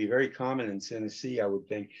honeysuckle. It'd be very common in Tennessee, I would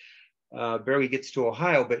think. Barely gets to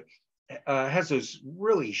Ohio, but has those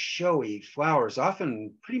really showy flowers,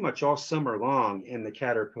 often pretty much all summer long, and the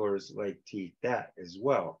caterpillars like to eat that as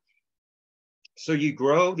well. So you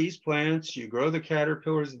grow these plants, you grow the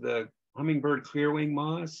caterpillars, the hummingbird clearwing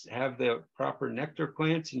moths, have the proper nectar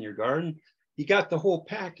plants in your garden. You got the whole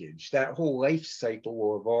package. That whole life cycle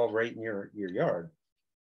will evolve right in your yard.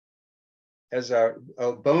 As a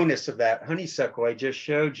bonus of that honeysuckle I just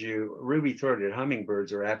showed you, ruby-throated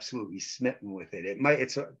hummingbirds are absolutely smitten with it.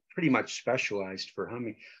 It's pretty much specialized for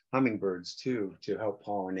hummingbirds too, to help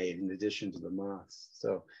pollinate in addition to the moths.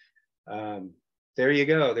 So there you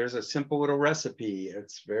go. There's a simple little recipe.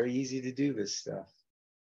 It's very easy to do this stuff.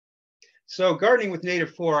 So gardening with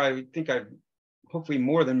native flora, I think I've hopefully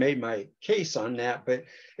more than made my case on that, but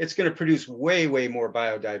it's going to produce way, way more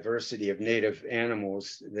biodiversity of native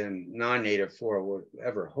animals than non-native flora would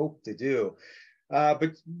ever hope to do.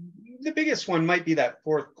 But the biggest one might be that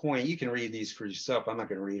fourth point. You can read these for yourself. I'm not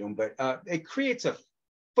going to read them, but it creates a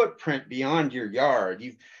footprint beyond your yard.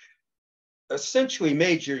 You've essentially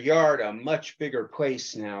made your yard a much bigger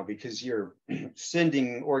place now because you're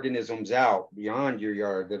sending organisms out beyond your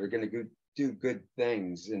yard that are going to do good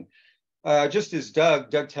things. And just as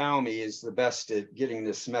Doug Talmy is the best at getting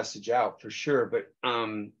this message out for sure. But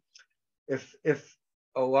if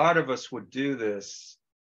a lot of us would do this,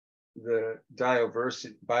 the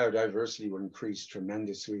biodiversity would increase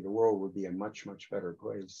tremendously. The world would be a much, much better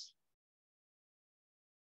place.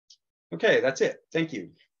 Okay, that's it. Thank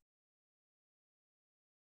you.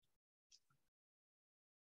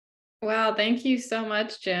 Wow, thank you so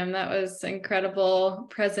much, Jim. That was incredible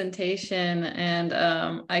presentation. And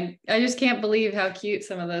I just can't believe how cute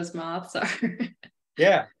some of those moths are.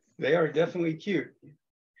 Yeah, they are definitely cute.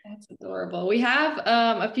 That's adorable. We have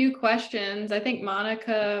a few questions. I think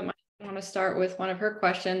Monica might want to start with one of her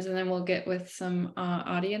questions, and then we'll get with some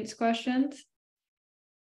audience questions.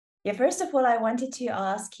 Yeah, first of all, I wanted to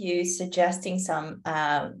ask you, suggesting some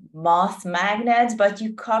moth magnets, but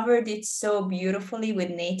you covered it so beautifully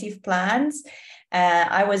with native plants.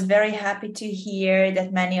 I was very happy to hear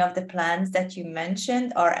that many of the plants that you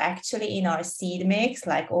mentioned are actually in our seed mix,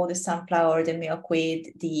 like all the sunflower, the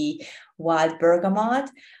milkweed, the wild bergamot.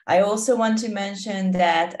 I also want to mention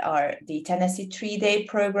that the Tennessee Tree Day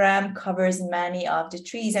program covers many of the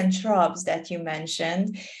trees and shrubs that you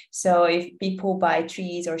mentioned. So if people buy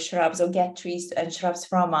trees or shrubs or get trees and shrubs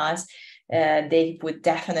from us, they would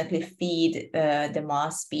definitely feed the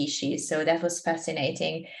moth species. So that was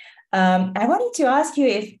fascinating. I wanted to ask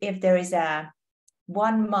you if there is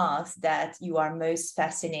one moth that you are most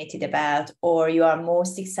fascinated about, or you are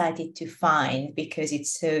most excited to find because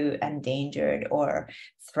it's so endangered or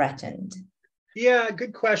threatened. Yeah,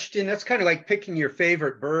 good question. That's kind of like picking your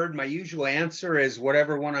favorite bird. My usual answer is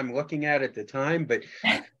whatever one I'm looking at the time, but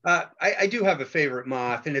I do have a favorite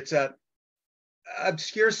moth, and it's a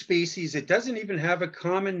obscure species. It doesn't even have a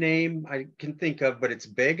common name I can think of, but it's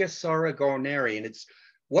Bagasara garneri, and it's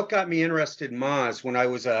what got me interested in moths when I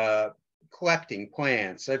was collecting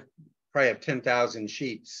plants. I probably have 10,000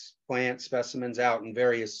 sheets, plant specimens out in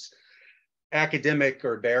various academic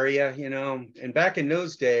herbaria, you know. And back in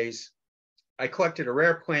those days, I collected a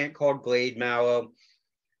rare plant called glade mallow,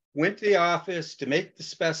 went to the office to make the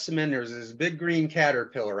specimen. There was this big green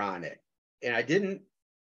caterpillar on it. And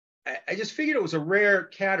I just figured it was a rare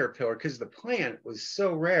caterpillar because the plant was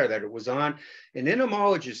so rare that it was on. An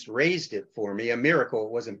entomologist raised it for me, a miracle.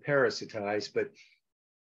 It wasn't parasitized,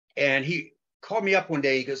 and he called me up one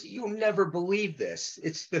day. He goes, "You'll never believe this.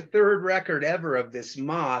 It's the third record ever of this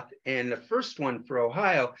moth. And the first one for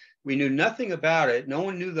Ohio, we knew nothing about it. No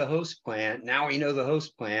one knew the host plant. Now we know the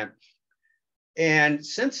host plant. And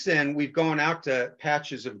since then, we've gone out to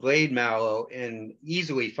patches of glade mallow and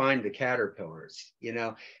easily find the caterpillars. You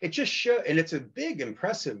know, it just shows, and it's a big,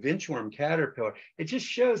 impressive inchworm caterpillar. It just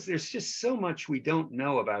shows there's just so much we don't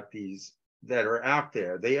know about these that are out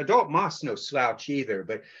there. The adult moths no slouch either,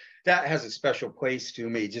 but that has a special place to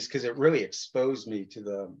me just because it really exposed me to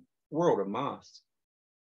the world of moths.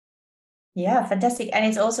 Yeah, fantastic. And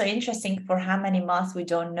it's also interesting for how many moths we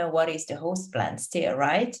don't know what is the host plant still,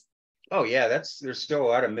 right? Oh yeah, there's still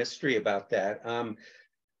a lot of mystery about that.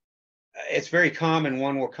 It's very common.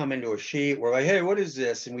 One will come into a sheet. We're like, hey, what is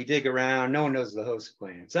this? And we dig around. No one knows the host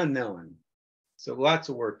plant. It's unknown. So lots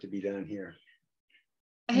of work to be done here.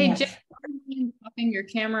 Hey, Yeah. Jim, popping your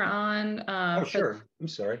camera on. Oh, sure. I'm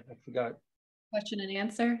sorry. I forgot. Question and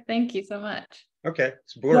answer. Thank you so much. Okay.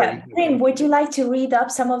 It's blurry. Yeah. Tim, would you like to read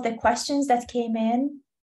up some of the questions that came in?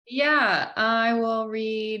 Yeah, I will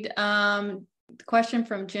read the question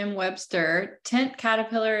from Jim Webster. Tent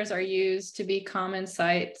caterpillars are used to be common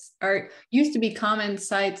sites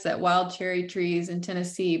at wild cherry trees in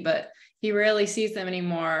Tennessee, but he rarely sees them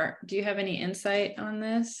anymore. Do you have any insight on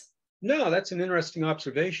this? No, that's an interesting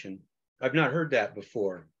observation. I've not heard that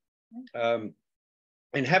before. And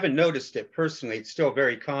haven't noticed it personally. It's still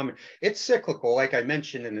very common. It's cyclical, like I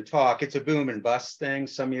mentioned in the talk. It's a boom and bust thing.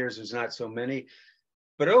 Some years there's not so many.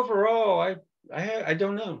 But overall, I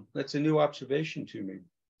don't know. That's a new observation to me.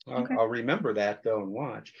 Okay. I'll remember that though and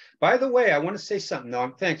watch. By the way, I want to say something.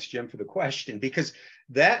 No, thanks, Jim, for the question, because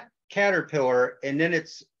that caterpillar and then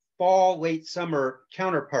its fall, late summer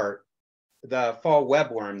counterpart, the fall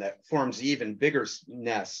webworm that forms even bigger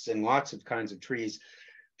nests in lots of kinds of trees.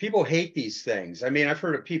 People hate these things. I mean, I've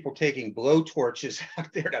heard of people taking blow torches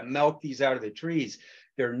out there to melt these out of the trees.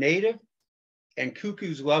 They're native and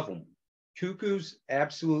cuckoos love them. Cuckoos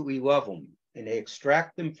absolutely love them, and they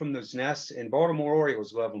extract them from those nests, and Baltimore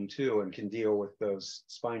Orioles love them too and can deal with those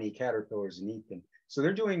spiny caterpillars and eat them. So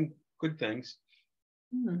they're doing good things.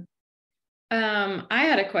 I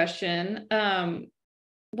had a question.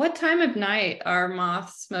 What time of night are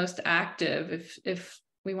moths most active if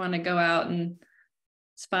we want to go out and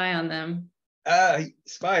spy on them?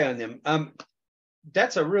 Spy on them.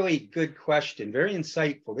 That's a really good question. Very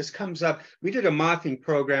insightful. This comes up. We did a mothing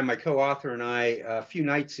program, my co-author and I, a few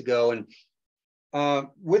nights ago. And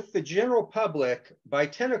with the general public, by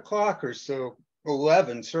 10 o'clock or so,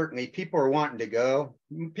 11, certainly, people are wanting to go.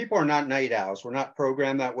 People are not night owls. We're not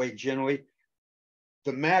programmed that way generally.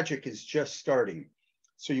 The magic is just starting.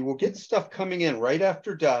 So you will get stuff coming in right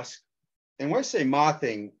after dusk. And when I say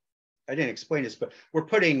mothing, I didn't explain this, but we're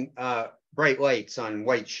putting bright lights on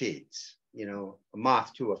white sheets, you know, a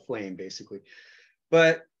moth to a flame, basically.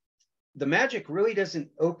 But the magic really doesn't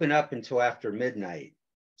open up until after midnight.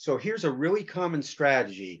 So here's a really common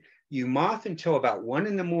strategy. You moth until about 1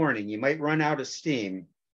 in the morning. You might run out of steam.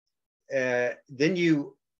 Then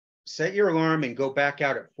you set your alarm and go back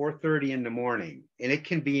out at 4:30 in the morning. And it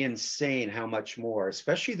can be insane how much more,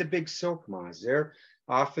 especially the big silk moths. They're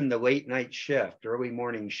often the late night shift, early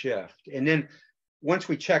morning shift. And then once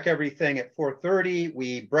we check everything at 4:30,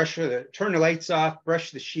 we turn the lights off,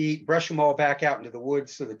 brush the sheet, brush them all back out into the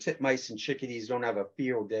woods so the titmice and chickadees don't have a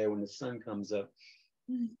field day when the sun comes up.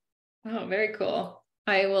 Oh, very cool.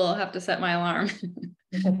 I will have to set my alarm.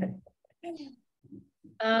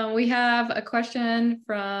 We have a question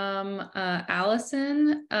from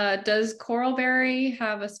Allison. Does coralberry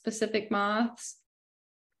have a specific moths?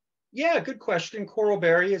 Yeah, good question.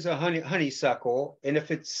 Coralberry is a honeysuckle. And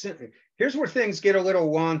if it's, here's where things get a little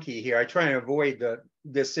wonky here. I try and avoid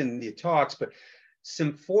this in the talks, but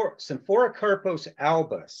Symphoracarpos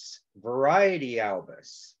albus, variety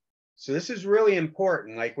albus. So this is really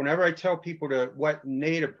important. Like whenever I tell people what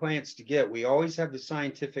native plants to get, we always have the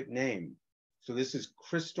scientific name. So this is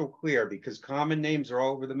crystal clear because common names are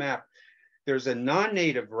all over the map. There's a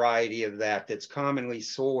non-native variety of that's commonly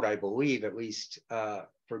sold, I believe, at least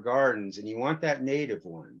for gardens, and you want that native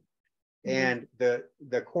one. And the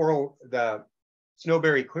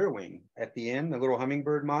snowberry clearwing at the end, the little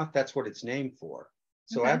hummingbird moth, that's what it's named for.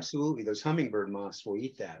 So absolutely, those hummingbird moths will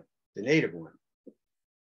eat that, the native one.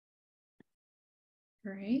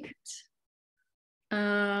 Great.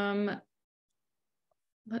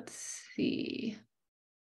 Let's see.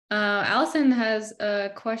 Allison has a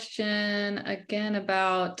question again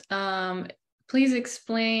about, please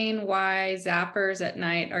explain why zappers at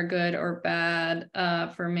night are good or bad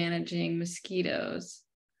for managing mosquitoes.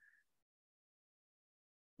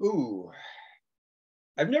 Ooh,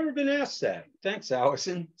 I've never been asked that. Thanks,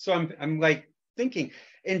 Allison. So I'm like thinking,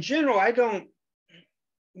 in general, I don't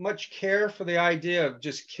much care for the idea of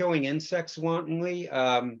just killing insects wantonly.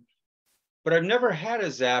 But I've never had a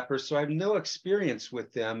zapper, so I have no experience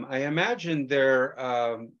with them. I imagine they're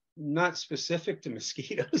not specific to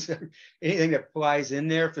mosquitoes. Anything that flies in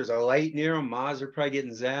there, if there's a light near them, moths are probably getting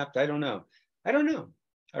zapped. I don't know.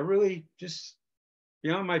 I really just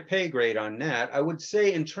beyond my pay grade on that. I would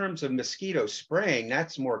say in terms of mosquito spraying,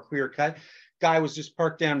 that's more clear cut. Guy was just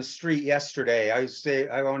parked down the street yesterday.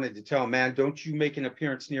 I wanted to tell him, man, don't you make an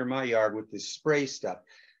appearance near my yard with this spray stuff.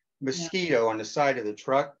 Mosquito on the side of the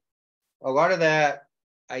truck. A lot of that,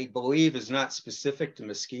 I believe, is not specific to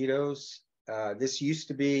mosquitoes. This used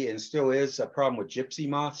to be and still is a problem with gypsy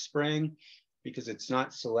moth spraying because it's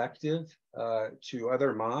not selective to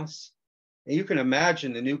other moths. And you can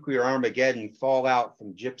imagine the nuclear Armageddon fallout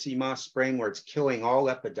from gypsy moth spraying where it's killing all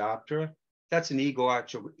Lepidoptera. That's an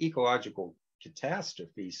ecological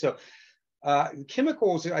catastrophe. So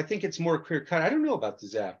chemicals, I think it's more clear cut. I don't know about the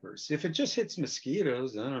zappers. If it just hits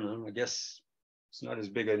mosquitoes, I don't know. I guess it's not as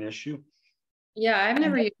big an issue. Yeah, I've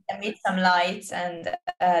never used emit some lights, and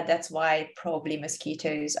that's why probably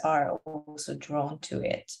mosquitoes are also drawn to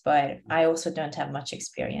it. But I also don't have much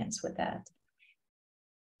experience with that.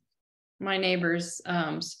 My neighbors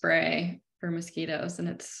spray for mosquitoes, and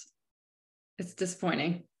it's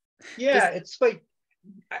disappointing. Yeah, it's like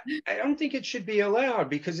I don't think it should be allowed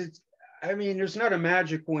because there's not a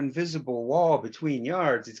magical invisible wall between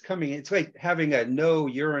yards. It's like having a no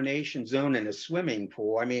urination zone in a swimming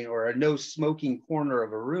pool. Or a no smoking corner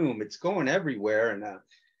of a room. It's going everywhere. And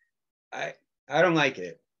I don't like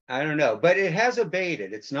it. I don't know, but it has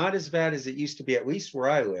abated. It's not as bad as it used to be, at least where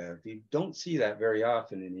I live. You don't see that very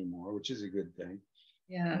often anymore, which is a good thing.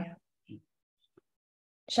 Yeah.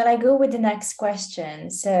 Shall I go with the next question?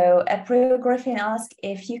 So April Griffin asked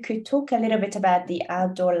if you could talk a little bit about the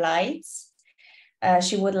outdoor lights.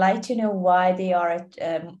 She would like to know why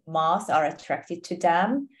moths are attracted to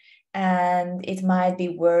them. And it might be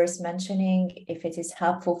worth mentioning if it is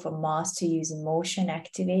helpful for moths to use motion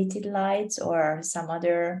activated lights or some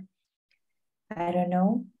other, I don't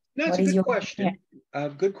know. That's a good question.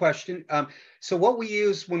 Good question. So what we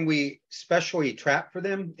use when we specially trap for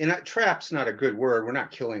them, and trap's not a good word, we're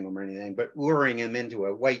not killing them or anything, but luring them into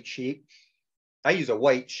a white sheet. I use a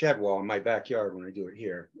white shed wall in my backyard when I do it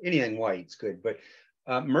here. Anything white's good, but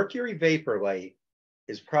mercury vapor light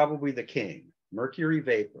is probably the king. Mercury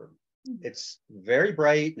vapor. It's very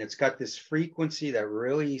bright and it's got this frequency that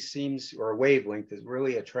really seems, or a wavelength is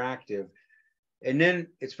really attractive. And then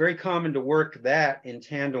it's very common to work that in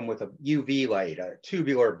tandem with a UV light, a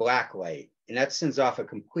tubular black light. And that sends off a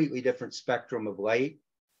completely different spectrum of light,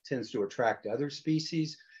 tends to attract other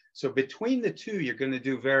species. So between the two, you're going to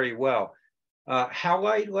do very well.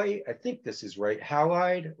 Halide light, I think this is right.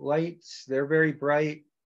 Halide lights, they're very bright,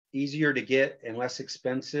 easier to get and less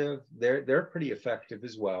expensive. They're pretty effective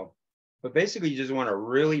as well. But basically, you just want a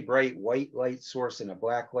really bright white light source and a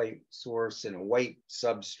black light source and a white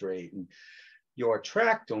substrate, and you'll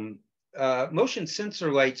attract them. Motion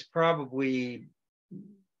sensor lights probably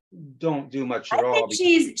don't do much at all. I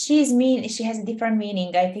think she has a different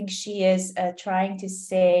meaning. I think she is trying to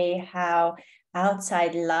say how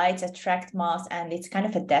outside lights attract moths, and it's kind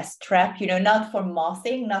of a death trap, not for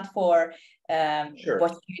mothing, not for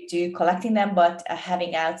what you do collecting them, but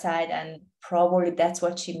having outside. And probably that's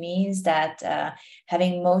what she means, that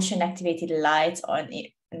having motion activated lights on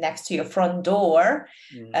next to your front door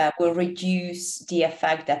will reduce the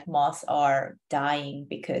effect that moths are dying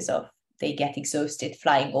because of they get exhausted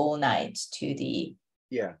flying all night to the...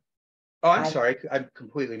 Yeah. Oh, I'm sorry. I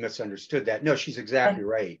completely misunderstood that. No, she's exactly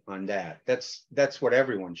right on that. That's what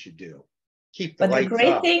everyone should do. Keep the lights up. But the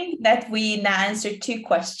great thing that we now answered 2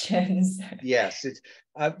 questions. Yes. It's,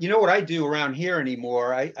 you know what I do around here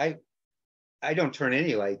anymore? I don't turn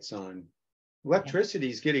any lights on.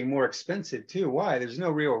 Electricity is getting more expensive too. Why? There's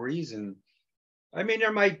no real reason. I mean,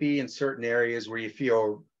 there might be in certain areas where you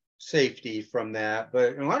feel safety from that,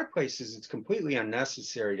 but in a lot of places it's completely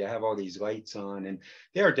unnecessary to have all these lights on, and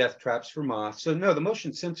they are death traps for moths. So no, the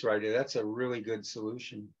motion sensor idea, that's a really good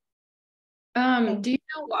solution. Do you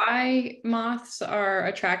know why moths are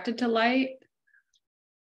attracted to light?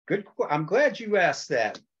 Good. I'm glad you asked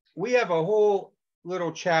that. We have a whole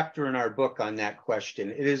little chapter in our book on that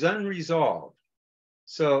question. It is unresolved.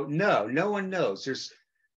 So no one knows. There's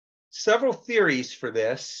several theories for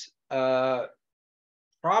this.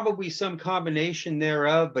 Probably some combination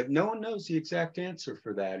thereof, but no one knows the exact answer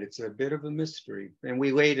for that. It's a bit of a mystery. And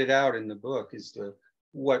we laid it out in the book as to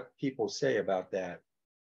what people say about that.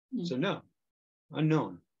 So no,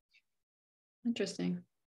 unknown. Interesting.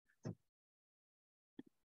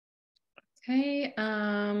 Okay,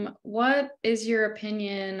 what is your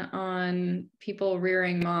opinion on people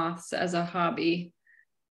rearing moths as a hobby?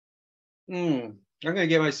 I'm gonna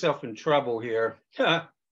get myself in trouble here.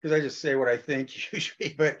 Because I just say what I think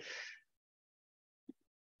usually, but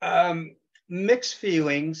mixed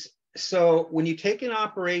feelings. So when you take an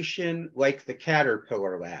operation like the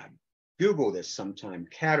Caterpillar Lab, Google this sometime,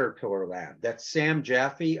 Caterpillar Lab, that's Sam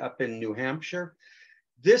Jaffe up in New Hampshire.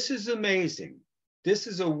 This is amazing. This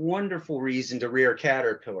is a wonderful reason to rear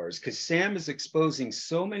caterpillars, because Sam is exposing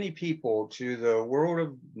so many people to the world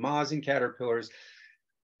of moths and caterpillars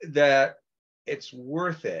that it's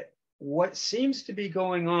worth it. What seems to be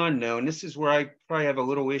going on now, and this is where I probably have a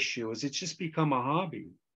little issue, is it's just become a hobby.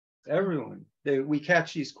 Everyone, we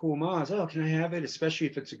catch these cool moths. Oh, can I have it? Especially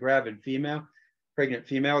if it's a gravid female, pregnant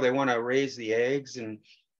female. They want to raise the eggs, and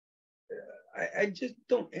I just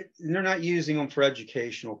don't. They're not using them for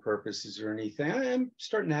educational purposes or anything. I'm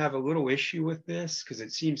starting to have a little issue with this because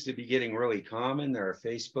it seems to be getting really common. There are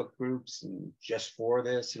Facebook groups and just for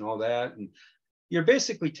this and all that, and you're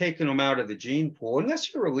basically taking them out of the gene pool,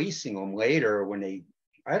 unless you're releasing them later when they,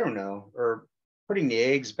 I don't know, or putting the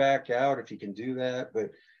eggs back out if you can do that.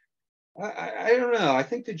 But I don't know. I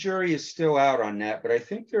think the jury is still out on that, but I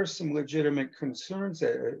think there's some legitimate concerns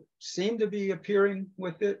that seem to be appearing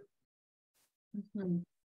with it.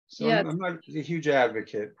 So yeah, I'm not a huge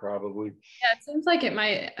advocate, probably. Yeah, it seems like it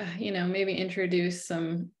might, maybe introduce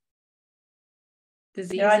some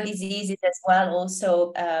diseases. There are diseases as well,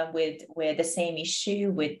 also with the same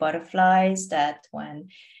issue with butterflies, that when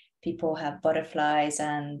people have butterflies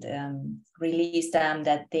and release them,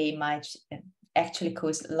 that they might actually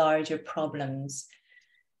cause larger problems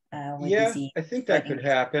with disease. I think that could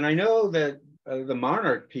happen. I know that the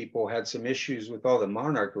monarch people had some issues with all the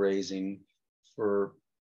monarch raising for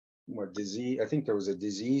what disease. I think there was a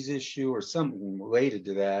disease issue or something related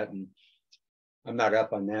to that, and I'm not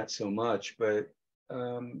up on that so much, but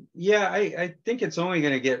I think it's only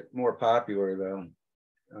going to get more popular though.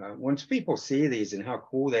 Once people see these and how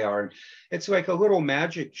cool they are, it's like a little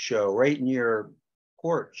magic show right in your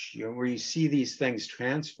porch, where you see these things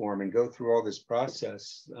transform and go through all this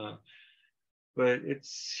process. But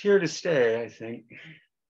it's here to stay, I think.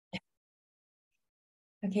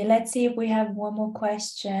 Okay, let's see if we have one more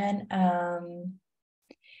question.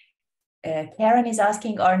 Karen is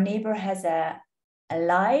asking, our neighbor has a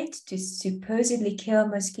light to supposedly kill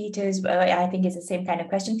mosquitoes. I think it's the same kind of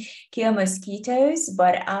question, kill mosquitoes,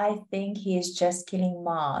 but I think he is just killing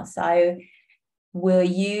moths. I will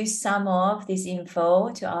use some of this info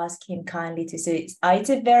to ask him kindly to say,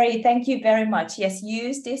 thank you very much. Yes,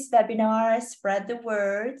 use this webinar, spread the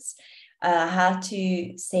words. how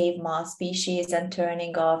to save moth species and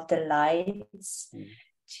turning off the lights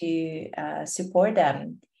to support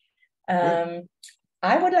them.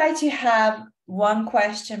 I would like to have one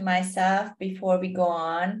question myself before we go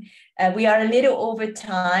on. We are a little over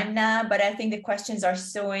time now, but I think the questions are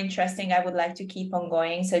so interesting. I would like to keep on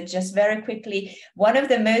going. So just very quickly, one of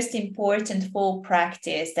the most important fall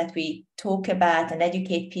practice that we talk about and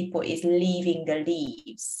educate people is leaving the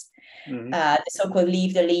leaves. The so-called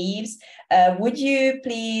leave the leaves. Would you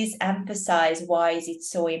please emphasize why is it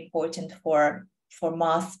so important for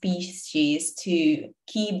moth species to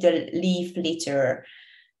keep the leaf litter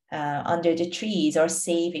under the trees or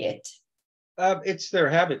save it? It's their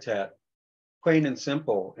habitat, plain and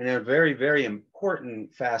simple, and a very, very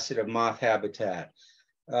important facet of moth habitat.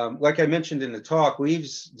 Like I mentioned in the talk,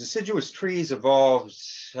 deciduous trees evolved,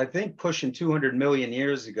 I think, pushing 200 million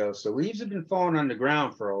years ago. So leaves have been falling on the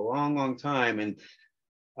ground for a long, long time. And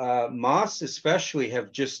moths especially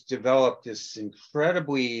have just developed this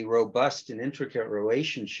incredibly robust and intricate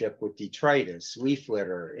relationship with detritus, leaf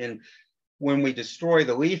litter. And when we destroy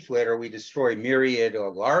the leaf litter, we destroy myriad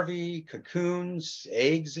of larvae, cocoons,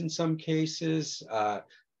 eggs in some cases,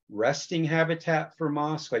 resting habitat for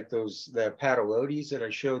moths, like the Patalotes that I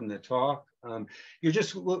showed in the talk.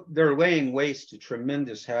 They're laying waste to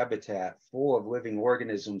tremendous habitat full of living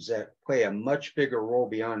organisms that play a much bigger role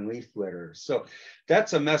beyond leaf litter. So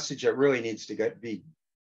that's a message that really needs to be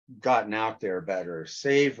gotten out there better.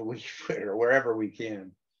 Save leaf litter wherever we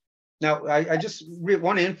can. Now, I just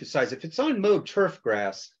want to emphasize, if it's on mowed turf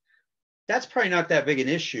grass, that's probably not that big an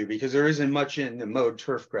issue because there isn't much in the mowed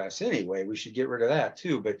turf grass anyway. We should get rid of that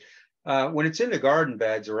too. But when it's in the garden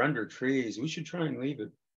beds or under trees, we should try and leave it.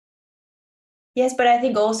 Yes, but I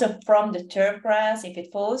think also from the turf grass, if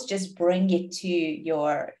it falls, just bring it to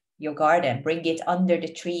your garden, bring it under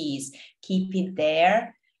the trees, keep it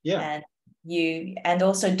there. Yeah. And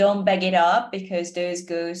also don't bag it up because those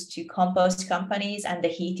goes to compost companies and the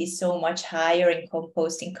heat is so much higher in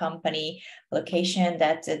composting company location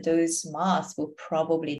that those moths will probably